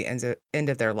towards the end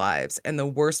of their lives, and the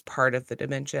worst part of the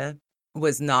dementia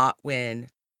was not when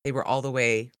they were all the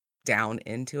way down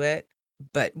into it,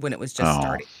 but when it was just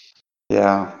starting.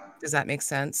 Yeah. Does that make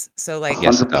sense? So like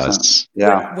Yes, it 100%. does.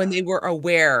 Yeah. when they were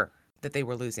aware that they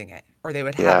were losing it, or they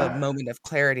would have a moment of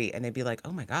clarity and they'd be like,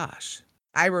 oh my gosh.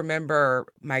 I remember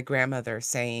my grandmother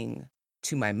saying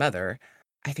to my mother,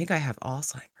 I think I have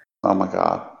Alzheimer's. Oh my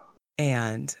God.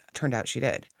 And turned out she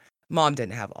did. Mom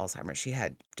didn't have Alzheimer's. She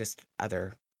had just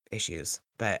other issues.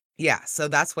 But yeah, so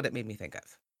that's what it made me think of.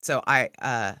 So I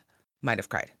might have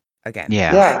cried again.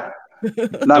 Yeah. No,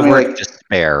 I The mean, word like,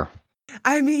 despair.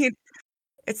 I mean,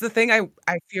 it's the thing I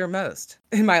fear most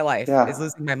in my life is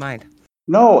losing my mind.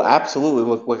 no, absolutely.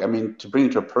 Look, I mean, to bring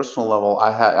it to a personal level,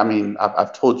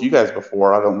 I've told you guys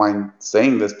before, I don't mind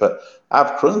saying this, but I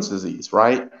have Crohn's disease,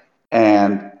 right?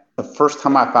 And the first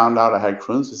time I found out I had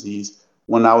Crohn's disease,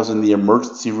 when I was in the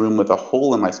emergency room with a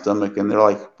hole in my stomach, and they're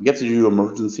like, we have to do an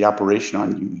emergency operation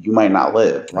on you. You might not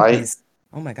live, right?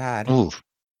 Oh my God. Ooh.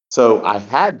 So I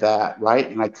had that, right?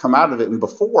 And I come out of it. And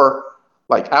before,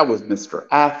 like, I was Mr.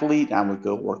 Athlete, and I would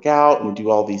go work out and do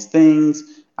all these things.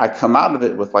 I come out of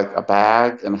it with like a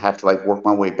bag and have to like work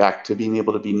my way back to being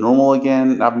able to be normal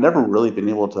again. I've never really been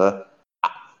able to,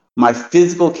 my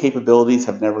physical capabilities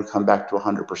have never come back to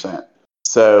 100%.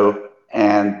 So,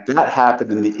 and that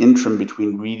happened in the interim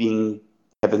between reading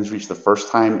Heaven's Reach the first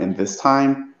time and this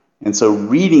time. And so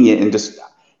reading it and just,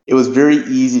 it was very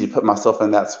easy to put myself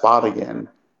in that spot again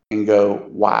and go,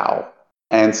 wow.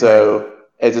 And so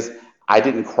it just, I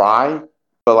didn't cry,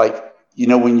 but like, you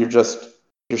know, when you're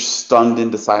stunned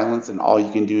into silence and all you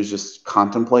can do is just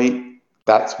contemplate.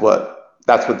 That's what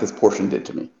this portion did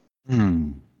to me.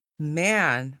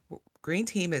 Man, Green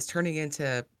Team is turning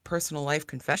into personal life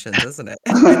confessions, isn't it?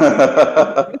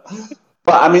 But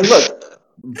I mean, look,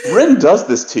 Bryn does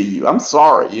this to you. I'm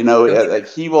sorry, you know, like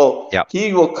he will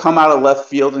come out of left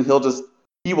field and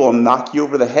he will knock you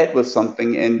over the head with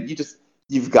something, and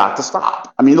you've got to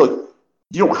stop. I mean, look,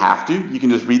 you don't have to. You can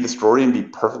just read the story and be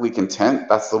perfectly content.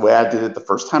 That's the way I did it the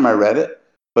first time I read it.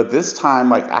 But this time,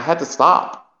 like, I had to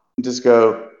stop and just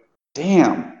go,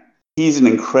 damn, he's an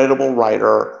incredible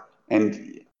writer.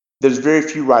 And there's very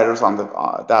few writers on that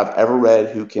I've ever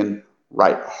read who can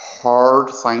write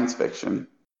hard science fiction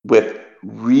with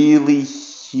really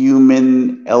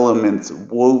human elements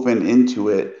woven into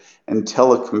it and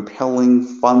tell a compelling,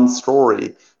 fun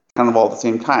story kind of all at the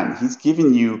same time. He's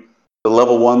giving you the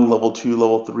level 1, level 2,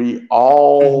 level 3,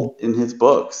 all in his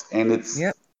books. And it's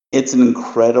an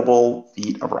incredible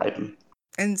feat of writing.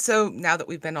 And so now that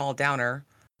we've been all downer,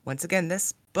 once again,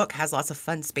 this book has lots of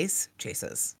fun space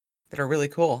chases that are really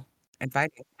cool and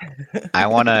fighting. I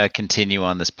want to continue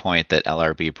on this point that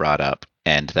LRB brought up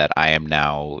and that I am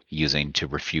now using to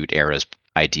refute Era's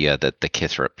idea that the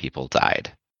Kithrip people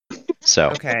died.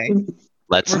 So okay,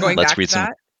 let's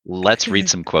read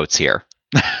some quotes here.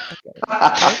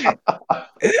 Okay.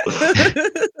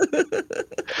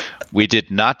 We did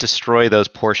not destroy those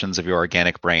portions of your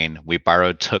organic brain. We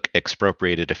took,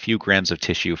 expropriated a few grams of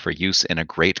tissue for use in a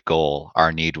great goal.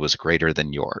 Our need was greater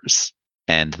than yours.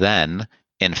 And then,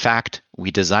 in fact,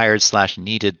 we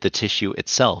desired/needed the tissue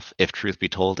itself. If truth be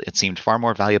told, it seemed far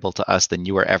more valuable to us than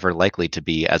you were ever likely to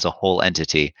be as a whole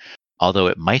entity, although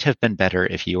it might have been better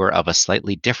if you were of a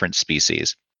slightly different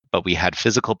species. But we had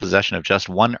physical possession of just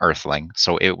one Earthling,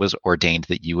 so it was ordained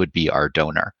that you would be our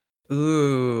donor.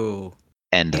 Ooh.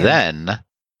 And then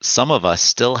some of us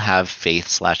still have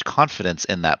faith/confidence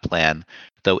in that plan,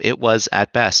 though it was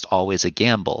at best always a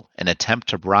gamble, an attempt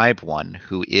to bribe one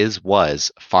who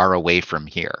was far away from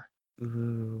here.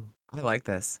 Ooh. I like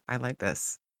this.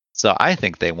 So I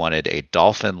think they wanted a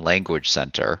dolphin language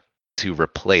center to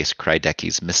replace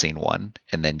Krydeki's missing one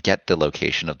and then get the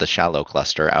location of the shallow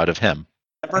cluster out of him.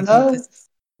 Never know.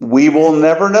 We will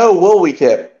never know, will we,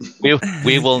 Kip?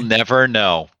 We will never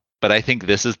know. But I think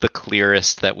this is the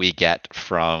clearest that we get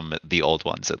from the old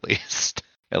ones, at least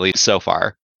so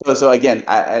far. So again,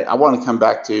 I want to come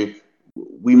back to,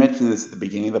 we mentioned this at the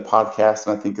beginning of the podcast,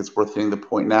 and I think it's worth hitting the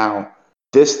point now.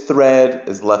 This thread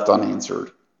is left unanswered.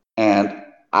 And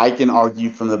I can argue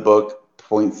from the book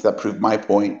points that prove my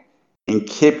point, and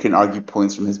Kip can argue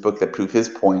points from his book that prove his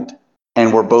point,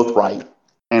 and we're both right,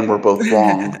 and we're both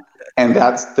wrong. And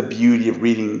that's the beauty of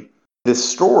reading this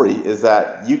story, is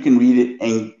that you can read it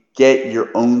and get your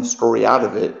own story out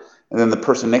of it, and then the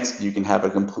person next to you can have a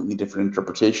completely different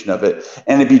interpretation of it,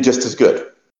 and it'd be just as good.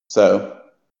 So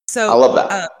I love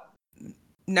that.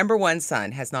 Number one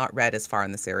son has not read as far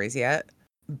in the series yet,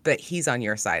 but he's on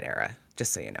your side, Era,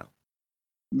 just so you know.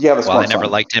 Yeah, well, I never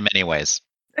liked him anyways.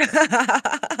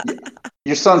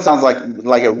 Your son sounds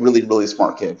like a really, really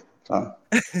smart kid. So.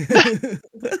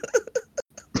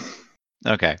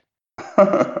 Okay.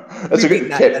 That's a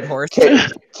good horse.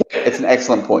 It's an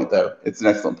excellent point, though. It's an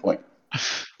excellent point.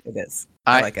 It is.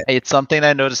 I like it. It's something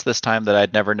I noticed this time that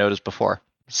I'd never noticed before.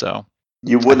 So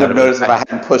You wouldn't have noticed if I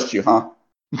hadn't pushed you, huh?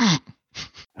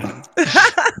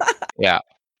 Yeah,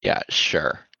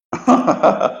 sure.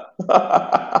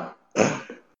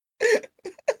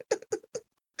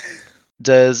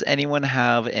 Does anyone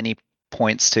have any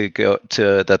points to go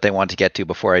to that they want to get to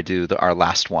before I do our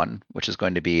last one, which is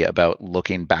going to be about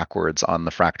looking backwards on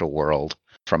the fractal world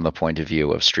from the point of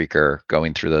view of Streaker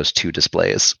going through those two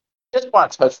displays? Just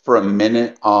want to touch for a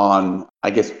minute on,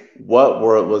 I guess,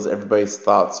 was everybody's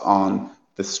thoughts on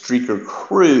the Streaker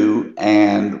crew.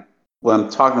 And when I'm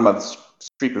talking about the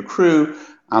Streaker crew,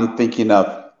 I'm thinking of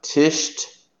Tisht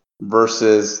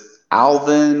versus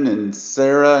Alvin and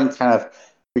Sarah, and kind of,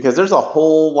 because there's a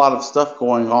whole lot of stuff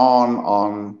going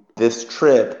on this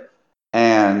trip.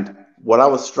 And what I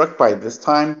was struck by this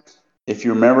time, if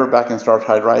you remember back in Star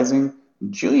Tide Rising,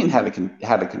 Julian had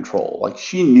a control. Like,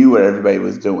 she knew what everybody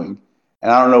was doing.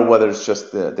 And I don't know whether it's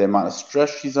just the amount of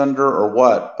stress she's under or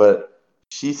what, but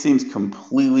she seems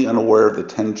completely unaware of the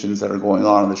tensions that are going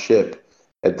on the ship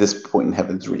at this point in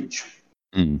Heaven's Reach.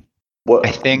 What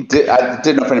I didn't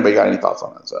know if anybody got any thoughts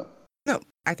on that. So no,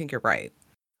 I think you're right.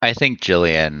 I think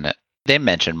Jillian, they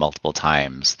mentioned multiple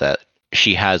times that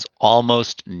she has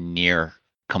almost near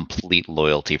complete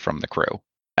loyalty from the crew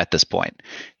at this point.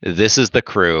 This is the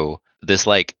crew, this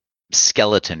like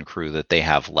skeleton crew that they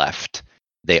have left.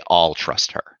 They all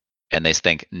trust her, and they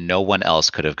think no one else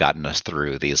could have gotten us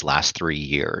through these last 3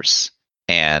 years.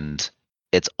 And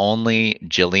it's only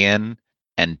Jillian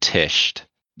and Tisht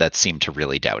that seem to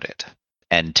really doubt it.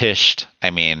 And Tisht, I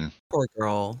mean, poor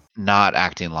girl, not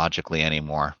acting logically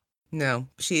anymore. No,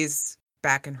 she's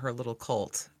back in her little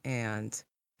cult, and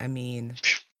I mean,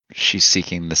 she's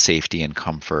seeking the safety and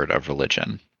comfort of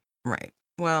religion. Right.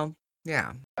 Well,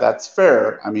 yeah. That's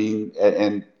fair. I mean,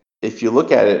 and if you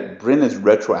look at it, Bryn is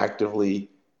retroactively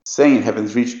saying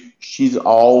Heaven's Reach, she's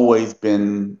always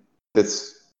been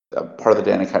this part of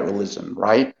the Danikite religion,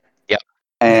 right? Yeah.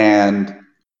 And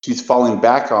she's falling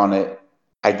back on it,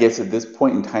 I guess, at this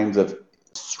point in times of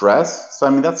stress. So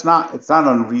I mean, it's not an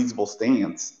unreasonable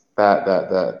stance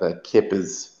that Kip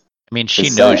is. I mean, she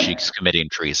knows she's committing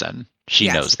treason. She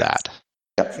knows that.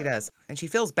 Yep. She does, and she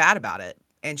feels bad about it.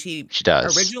 And she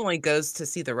does. Originally goes to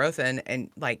see the Rothan and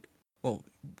like, well,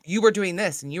 you were doing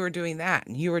this and you were doing that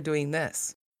and you were doing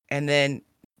this, and then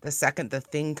the second the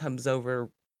thing comes over,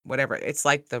 whatever, it's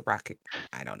like the rocket.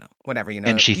 I don't know, whatever, you know.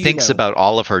 And she thinks about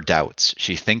all of her doubts.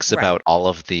 She thinks about all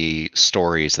of the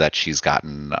stories that she's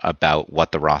gotten about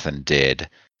what the Rothan did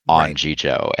on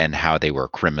Jijo and how they were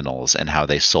criminals and how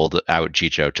they sold out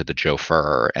Jijo to the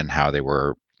Jofur and how they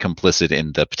were complicit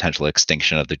in the potential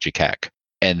extinction of the Jikek.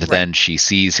 And then she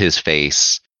sees his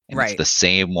face, and it's the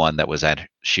same one that was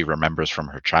she remembers from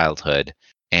her childhood,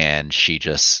 and she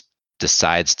just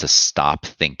decides to stop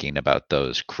thinking about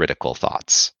those critical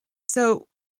thoughts. So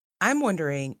I'm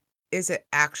wondering, is it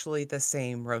actually the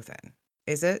same Rothan?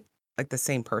 Is it like the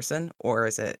same person, or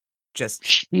is it just?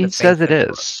 She says it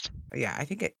is. Yeah, I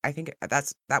think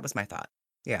that was my thought.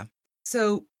 Yeah.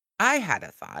 So I had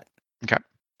a thought. Okay.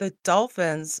 The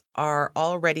Dolphins are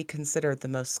already considered the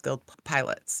most skilled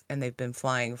pilots, and they've been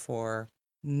flying for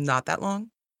not that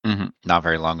long. Mm-hmm. Not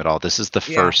very long at all. This is the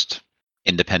first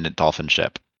independent Dolphin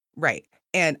ship. Right.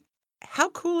 And how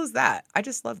cool is that? I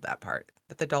just love that part,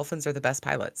 that the Dolphins are the best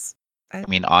pilots. I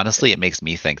mean, honestly, it makes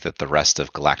me think that the rest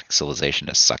of Galactic Civilization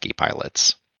is sucky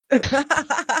pilots.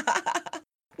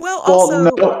 Well, also...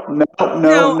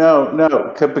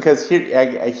 No. Because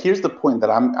here's the point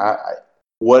that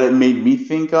what it made me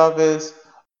think of is,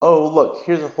 oh, look,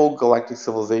 here's a whole Galactic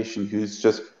Civilization who's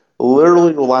just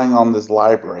literally relying on this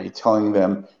library, telling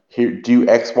them, here, do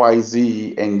X, Y,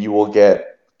 Z, and you will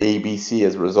get A, B, C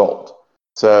as a result.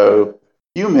 So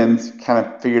humans kind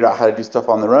of figured out how to do stuff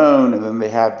on their own, and then they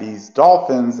have these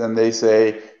Dolphins, and they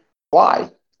say, fly.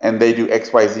 And they do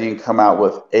X, Y, Z and come out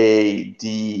with A,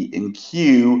 D, and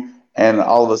Q. And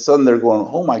all of a sudden they're going,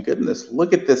 oh my goodness,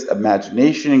 look at this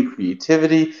imagination and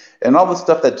creativity and all the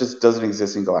stuff that just doesn't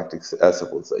exist in Galactic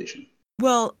Civilization.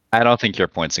 Well, I don't think your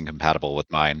point's incompatible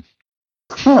with mine.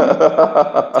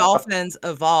 Dolphins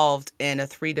evolved in a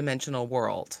 3-dimensional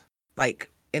world,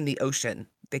 like in the ocean.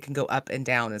 They can go up and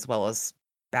down as well as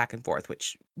back and forth,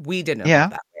 which we didn't know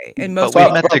that way. And most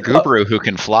we met the Gubru who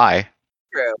can fly.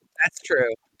 True. That's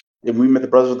true. And we met the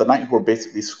Brothers of the Night who are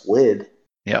basically squid.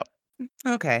 Yep.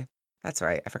 Okay. That's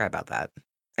right. I forgot about that.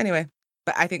 Anyway,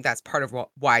 but I think that's part of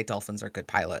why Dolphins are good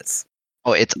pilots.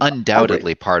 Oh, it's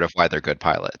undoubtedly part of why they're good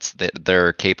pilots.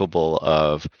 They're capable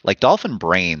of, like, dolphin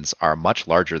brains are much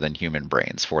larger than human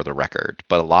brains, for the record,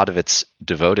 but a lot of it's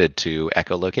devoted to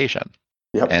echolocation.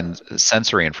 Yep. and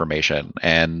sensory information.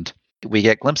 And we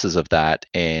get glimpses of that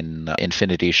in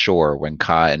Infinity Shore when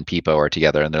Ka and Peepo are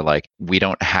together, and they're like, we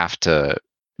don't have to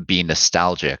be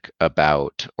nostalgic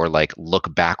about or like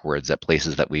look backwards at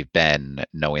places that we've been,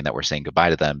 knowing that we're saying goodbye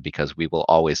to them, because we will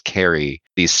always carry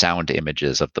these sound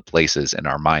images of the places in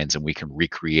our minds, and we can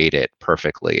recreate it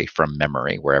perfectly from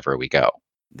memory wherever we go.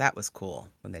 That was cool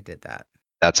when they did that.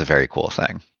 That's a very cool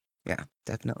thing. Yeah,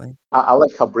 definitely. I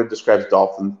like how Britt describes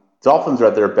dolphins. Dolphins are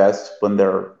at their best when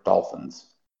they're dolphins,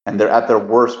 and they're at their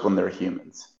worst when they're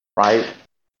humans, right?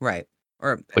 Right.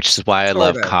 Or Which is why I sort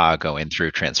love of. Ka going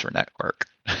through Transfer Network.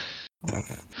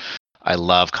 Okay. I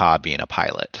love Ka being a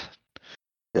pilot.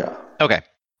 Yeah. Okay,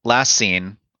 last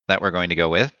scene that we're going to go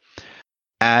with.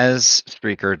 As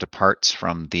Streaker departs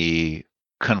from the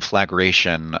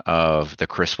conflagration of the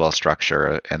Criswell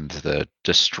structure and the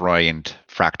destroyed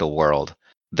fractal world,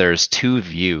 there's two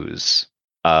views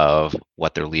of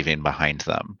what they're leaving behind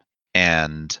them.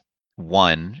 And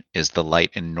one is the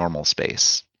light in normal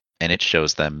space, and it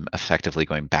shows them effectively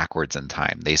going backwards in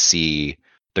time. They see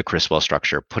the Criswell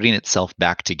structure putting itself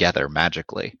back together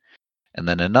magically. And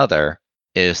then another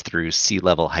is through sea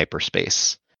level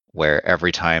hyperspace, where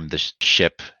every time the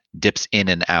ship dips in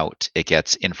and out, it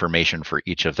gets information for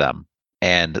each of them.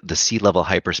 And the sea level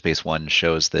hyperspace one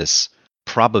shows this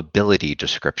probability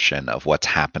description of what's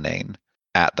happening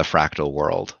at the fractal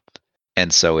world.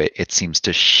 And so it seems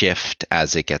to shift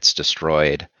as it gets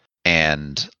destroyed.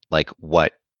 And like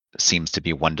what seems to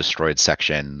be one destroyed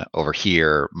section over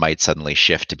here might suddenly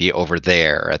shift to be over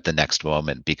there at the next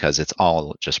moment, because it's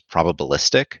all just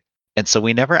probabilistic. And so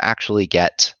we never actually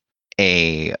get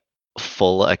a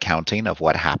full accounting of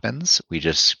what happens. We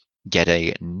just get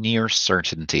a near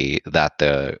certainty that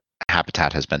the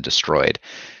habitat has been destroyed.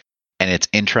 And it's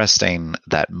interesting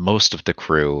that most of the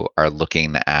crew are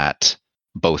looking at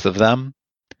both of them,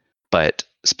 but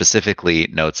specifically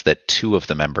notes that two of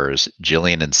the members,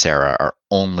 Jillian and Sarah, are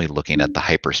only looking at the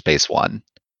hyperspace one.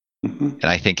 Mhm. And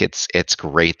I think it's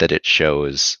great that it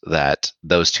shows that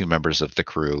those two members of the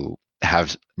crew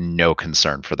have no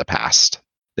concern for the past.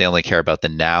 They only care about the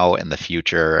now and the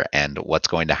future and what's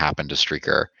going to happen to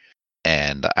Streaker.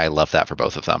 And I love that for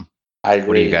both of them. I agree.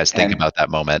 What do you guys think And about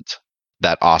that moment?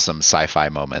 That awesome sci-fi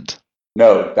moment.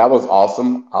 no, that was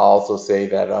awesome. I'll also say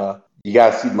that you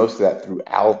got to see most of that through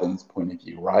Alvin's point of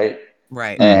view, right?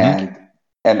 Right. Mhm.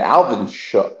 And Alvin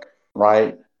shook,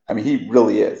 right? I mean, he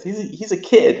really is. He's a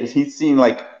kid. He's seen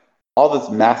like all this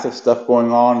massive stuff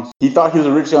going on. He thought he was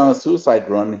originally on a suicide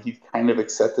run. He kind of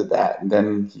accepted that, and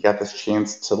then he got this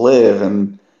chance to live,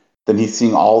 and then he's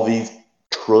seeing all these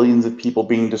trillions of people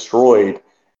being destroyed.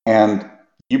 And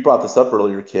you brought this up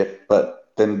earlier, Kip, but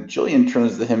then Jillian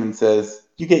turns to him and says,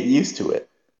 "You get used to it,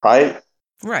 right?"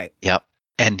 Right. Yep.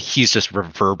 And he's just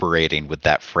reverberating with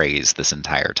that phrase this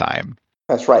entire time.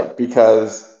 That's right,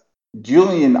 because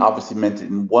Julian obviously meant it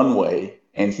in one way,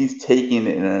 and he's taking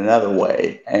it in another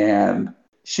way. And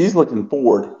she's looking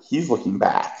forward, he's looking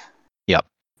back. Yep.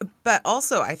 But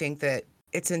also, I think that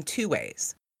it's in two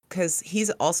ways, because he's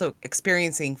also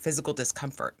experiencing physical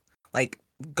discomfort, like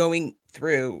going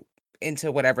through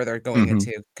into whatever they're going Mhm.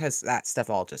 into, because that stuff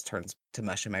all just turns to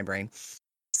mush in my brain.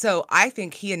 So I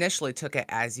think he initially took it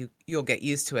as you'll get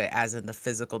used to it, as in the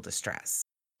physical distress.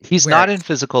 He's Where not in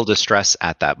physical distress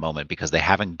at that moment because they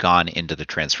haven't gone into the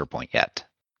transfer point yet.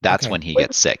 That's Okay. when he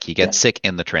gets sick. He gets Yeah. sick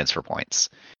in the transfer points.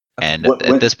 Okay. And What-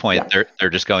 at this point, yeah. they're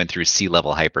just going through sea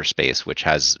level hyperspace, which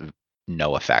has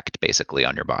no effect basically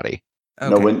on your body.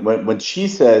 No, Okay. when she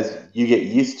says you get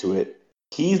used to it,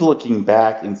 he's looking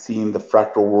back and seeing the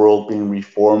fractal world being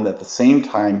reformed. At the same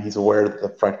time, he's aware that the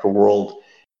fractal world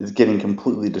is getting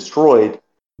completely destroyed.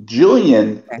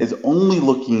 Jillian Okay. is only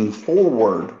looking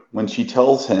forward when she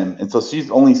tells him, and so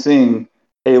she's only seeing,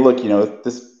 "Hey, look,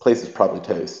 this place is probably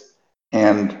toast."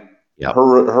 And Yep.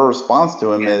 her response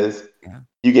to him Yeah. is, Yeah.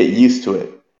 "You get used to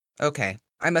it." Okay.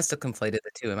 I must have conflated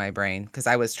the two in my brain, because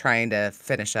I was trying to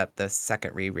finish up the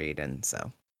second reread, and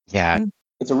so Yeah.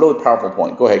 It's a really powerful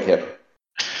point. Go ahead, Kip.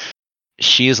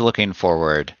 She is looking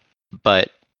forward,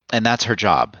 and that's her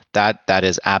job. That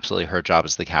is absolutely her job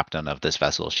as the captain of this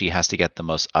vessel. She has to get the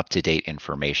most up-to-date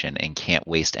information and can't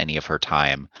waste any of her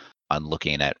time on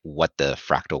looking at what the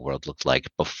fractal world looked like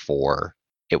before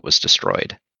it was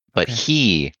destroyed. But Okay.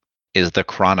 he is the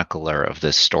chronicler of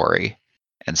this story,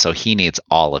 and so he needs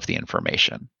all of the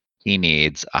information. He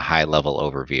needs a high-level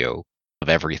overview of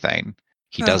everything.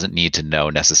 He Huh. doesn't need to know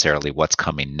necessarily what's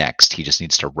coming next. He just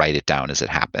needs to write it down as it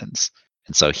happens.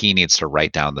 And so he needs to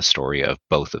write down the story of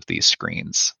both of these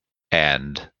screens.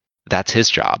 And that's his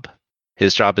job.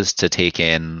 His job is to take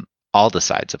in all the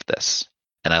sides of this.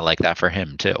 And I like that for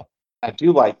him too. I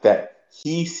do like that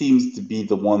he seems to be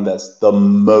the one that's the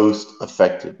most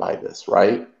affected by this,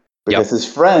 right? Because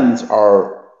his friends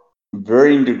are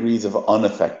varying degrees of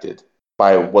unaffected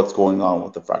by what's going on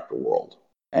with the fractal world.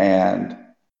 And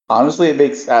honestly, it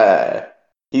makes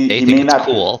he may not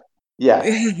cool.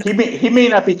 He may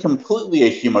not be completely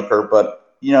a humiker,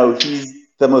 but he's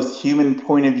the most human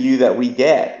point of view that we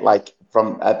get, like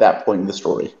from at that point in the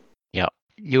story. Yeah,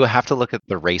 you have to look at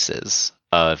the races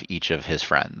of each of his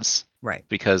friends. Right.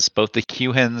 Because both the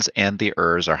Qhins and the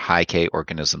Urs are high K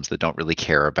organisms that don't really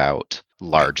care about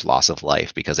large loss of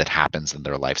life because it happens in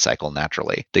their life cycle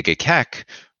naturally. The Gekek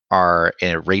are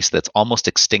a race that's almost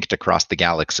extinct across the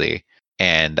galaxy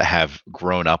and have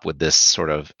grown up with this sort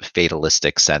of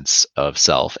fatalistic sense of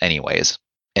self anyways.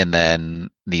 And then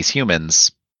these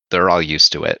humans, they're all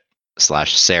used to it.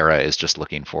 Sarah is just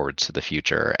looking forward to the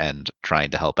future and trying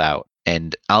to help out.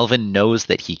 And Alvin knows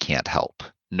that he can't help,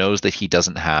 knows that he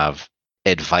doesn't have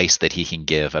advice that he can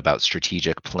give about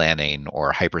strategic planning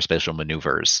or hyperspatial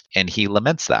maneuvers. And he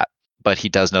laments that, but he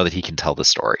does know that he can tell the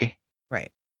story.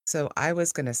 Right. So I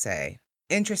was going to say,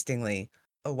 interestingly,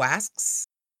 Ewasks,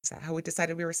 is that how we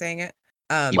decided we were saying it?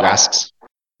 Ewasks.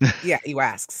 Yeah,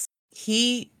 Ewasks.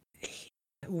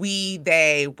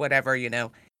 They,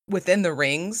 whatever, within the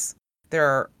rings,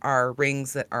 there are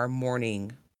rings that are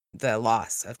mourning the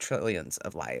loss of trillions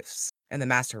of lives. And the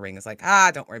Master Ring is like,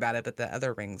 don't worry about it. But the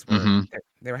other rings were,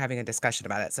 they were having a discussion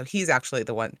about it. So he's actually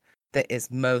the one that is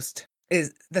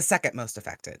the second most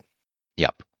affected.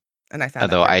 Yep. And I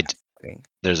found that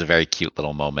there's a very cute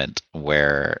little moment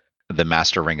where the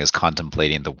Master Ring is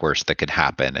contemplating the worst that could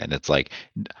happen. And it's like,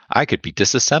 I could be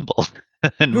disassembled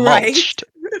and mulched.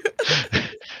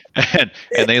 and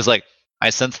then he's like, I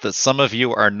sense that some of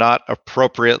you are not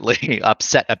appropriately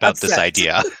upset about this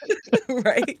idea.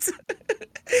 Right.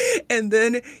 And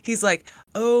then he's like,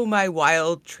 oh, my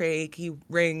wild Trekkie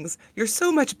rings. You're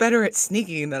so much better at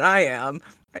sneaking than I am.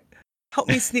 Help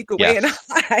me sneak away and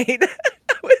hide.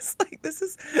 I was like, this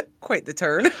is quite the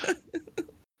turn.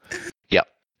 Yep,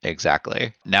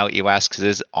 exactly. Now Ewasks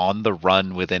is on the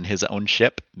run within his own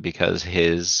ship because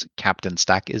his Captain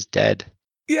Stack is dead.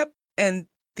 Yep. And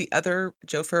the other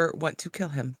Jofur want to kill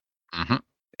him. Mm-hmm.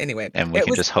 Anyway. And we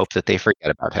can just hope that they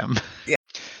forget about him. Yeah.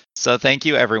 So thank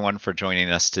you everyone for joining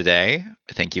us today.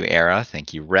 Thank you, Era.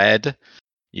 Thank you, Red.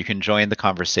 You can join the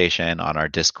conversation on our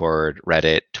Discord,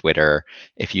 Reddit, Twitter.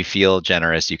 If you feel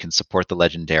generous, you can support the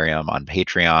Legendarium on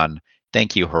Patreon.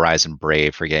 Thank you, Horizon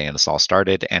Brave, for getting us all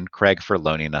started, and Craig for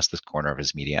loaning us this corner of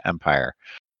his media empire.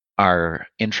 Our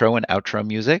intro and outro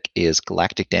music is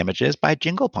Galactic Damages by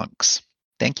Jingle Punks.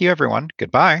 Thank you, everyone.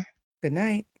 Goodbye. Good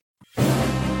night.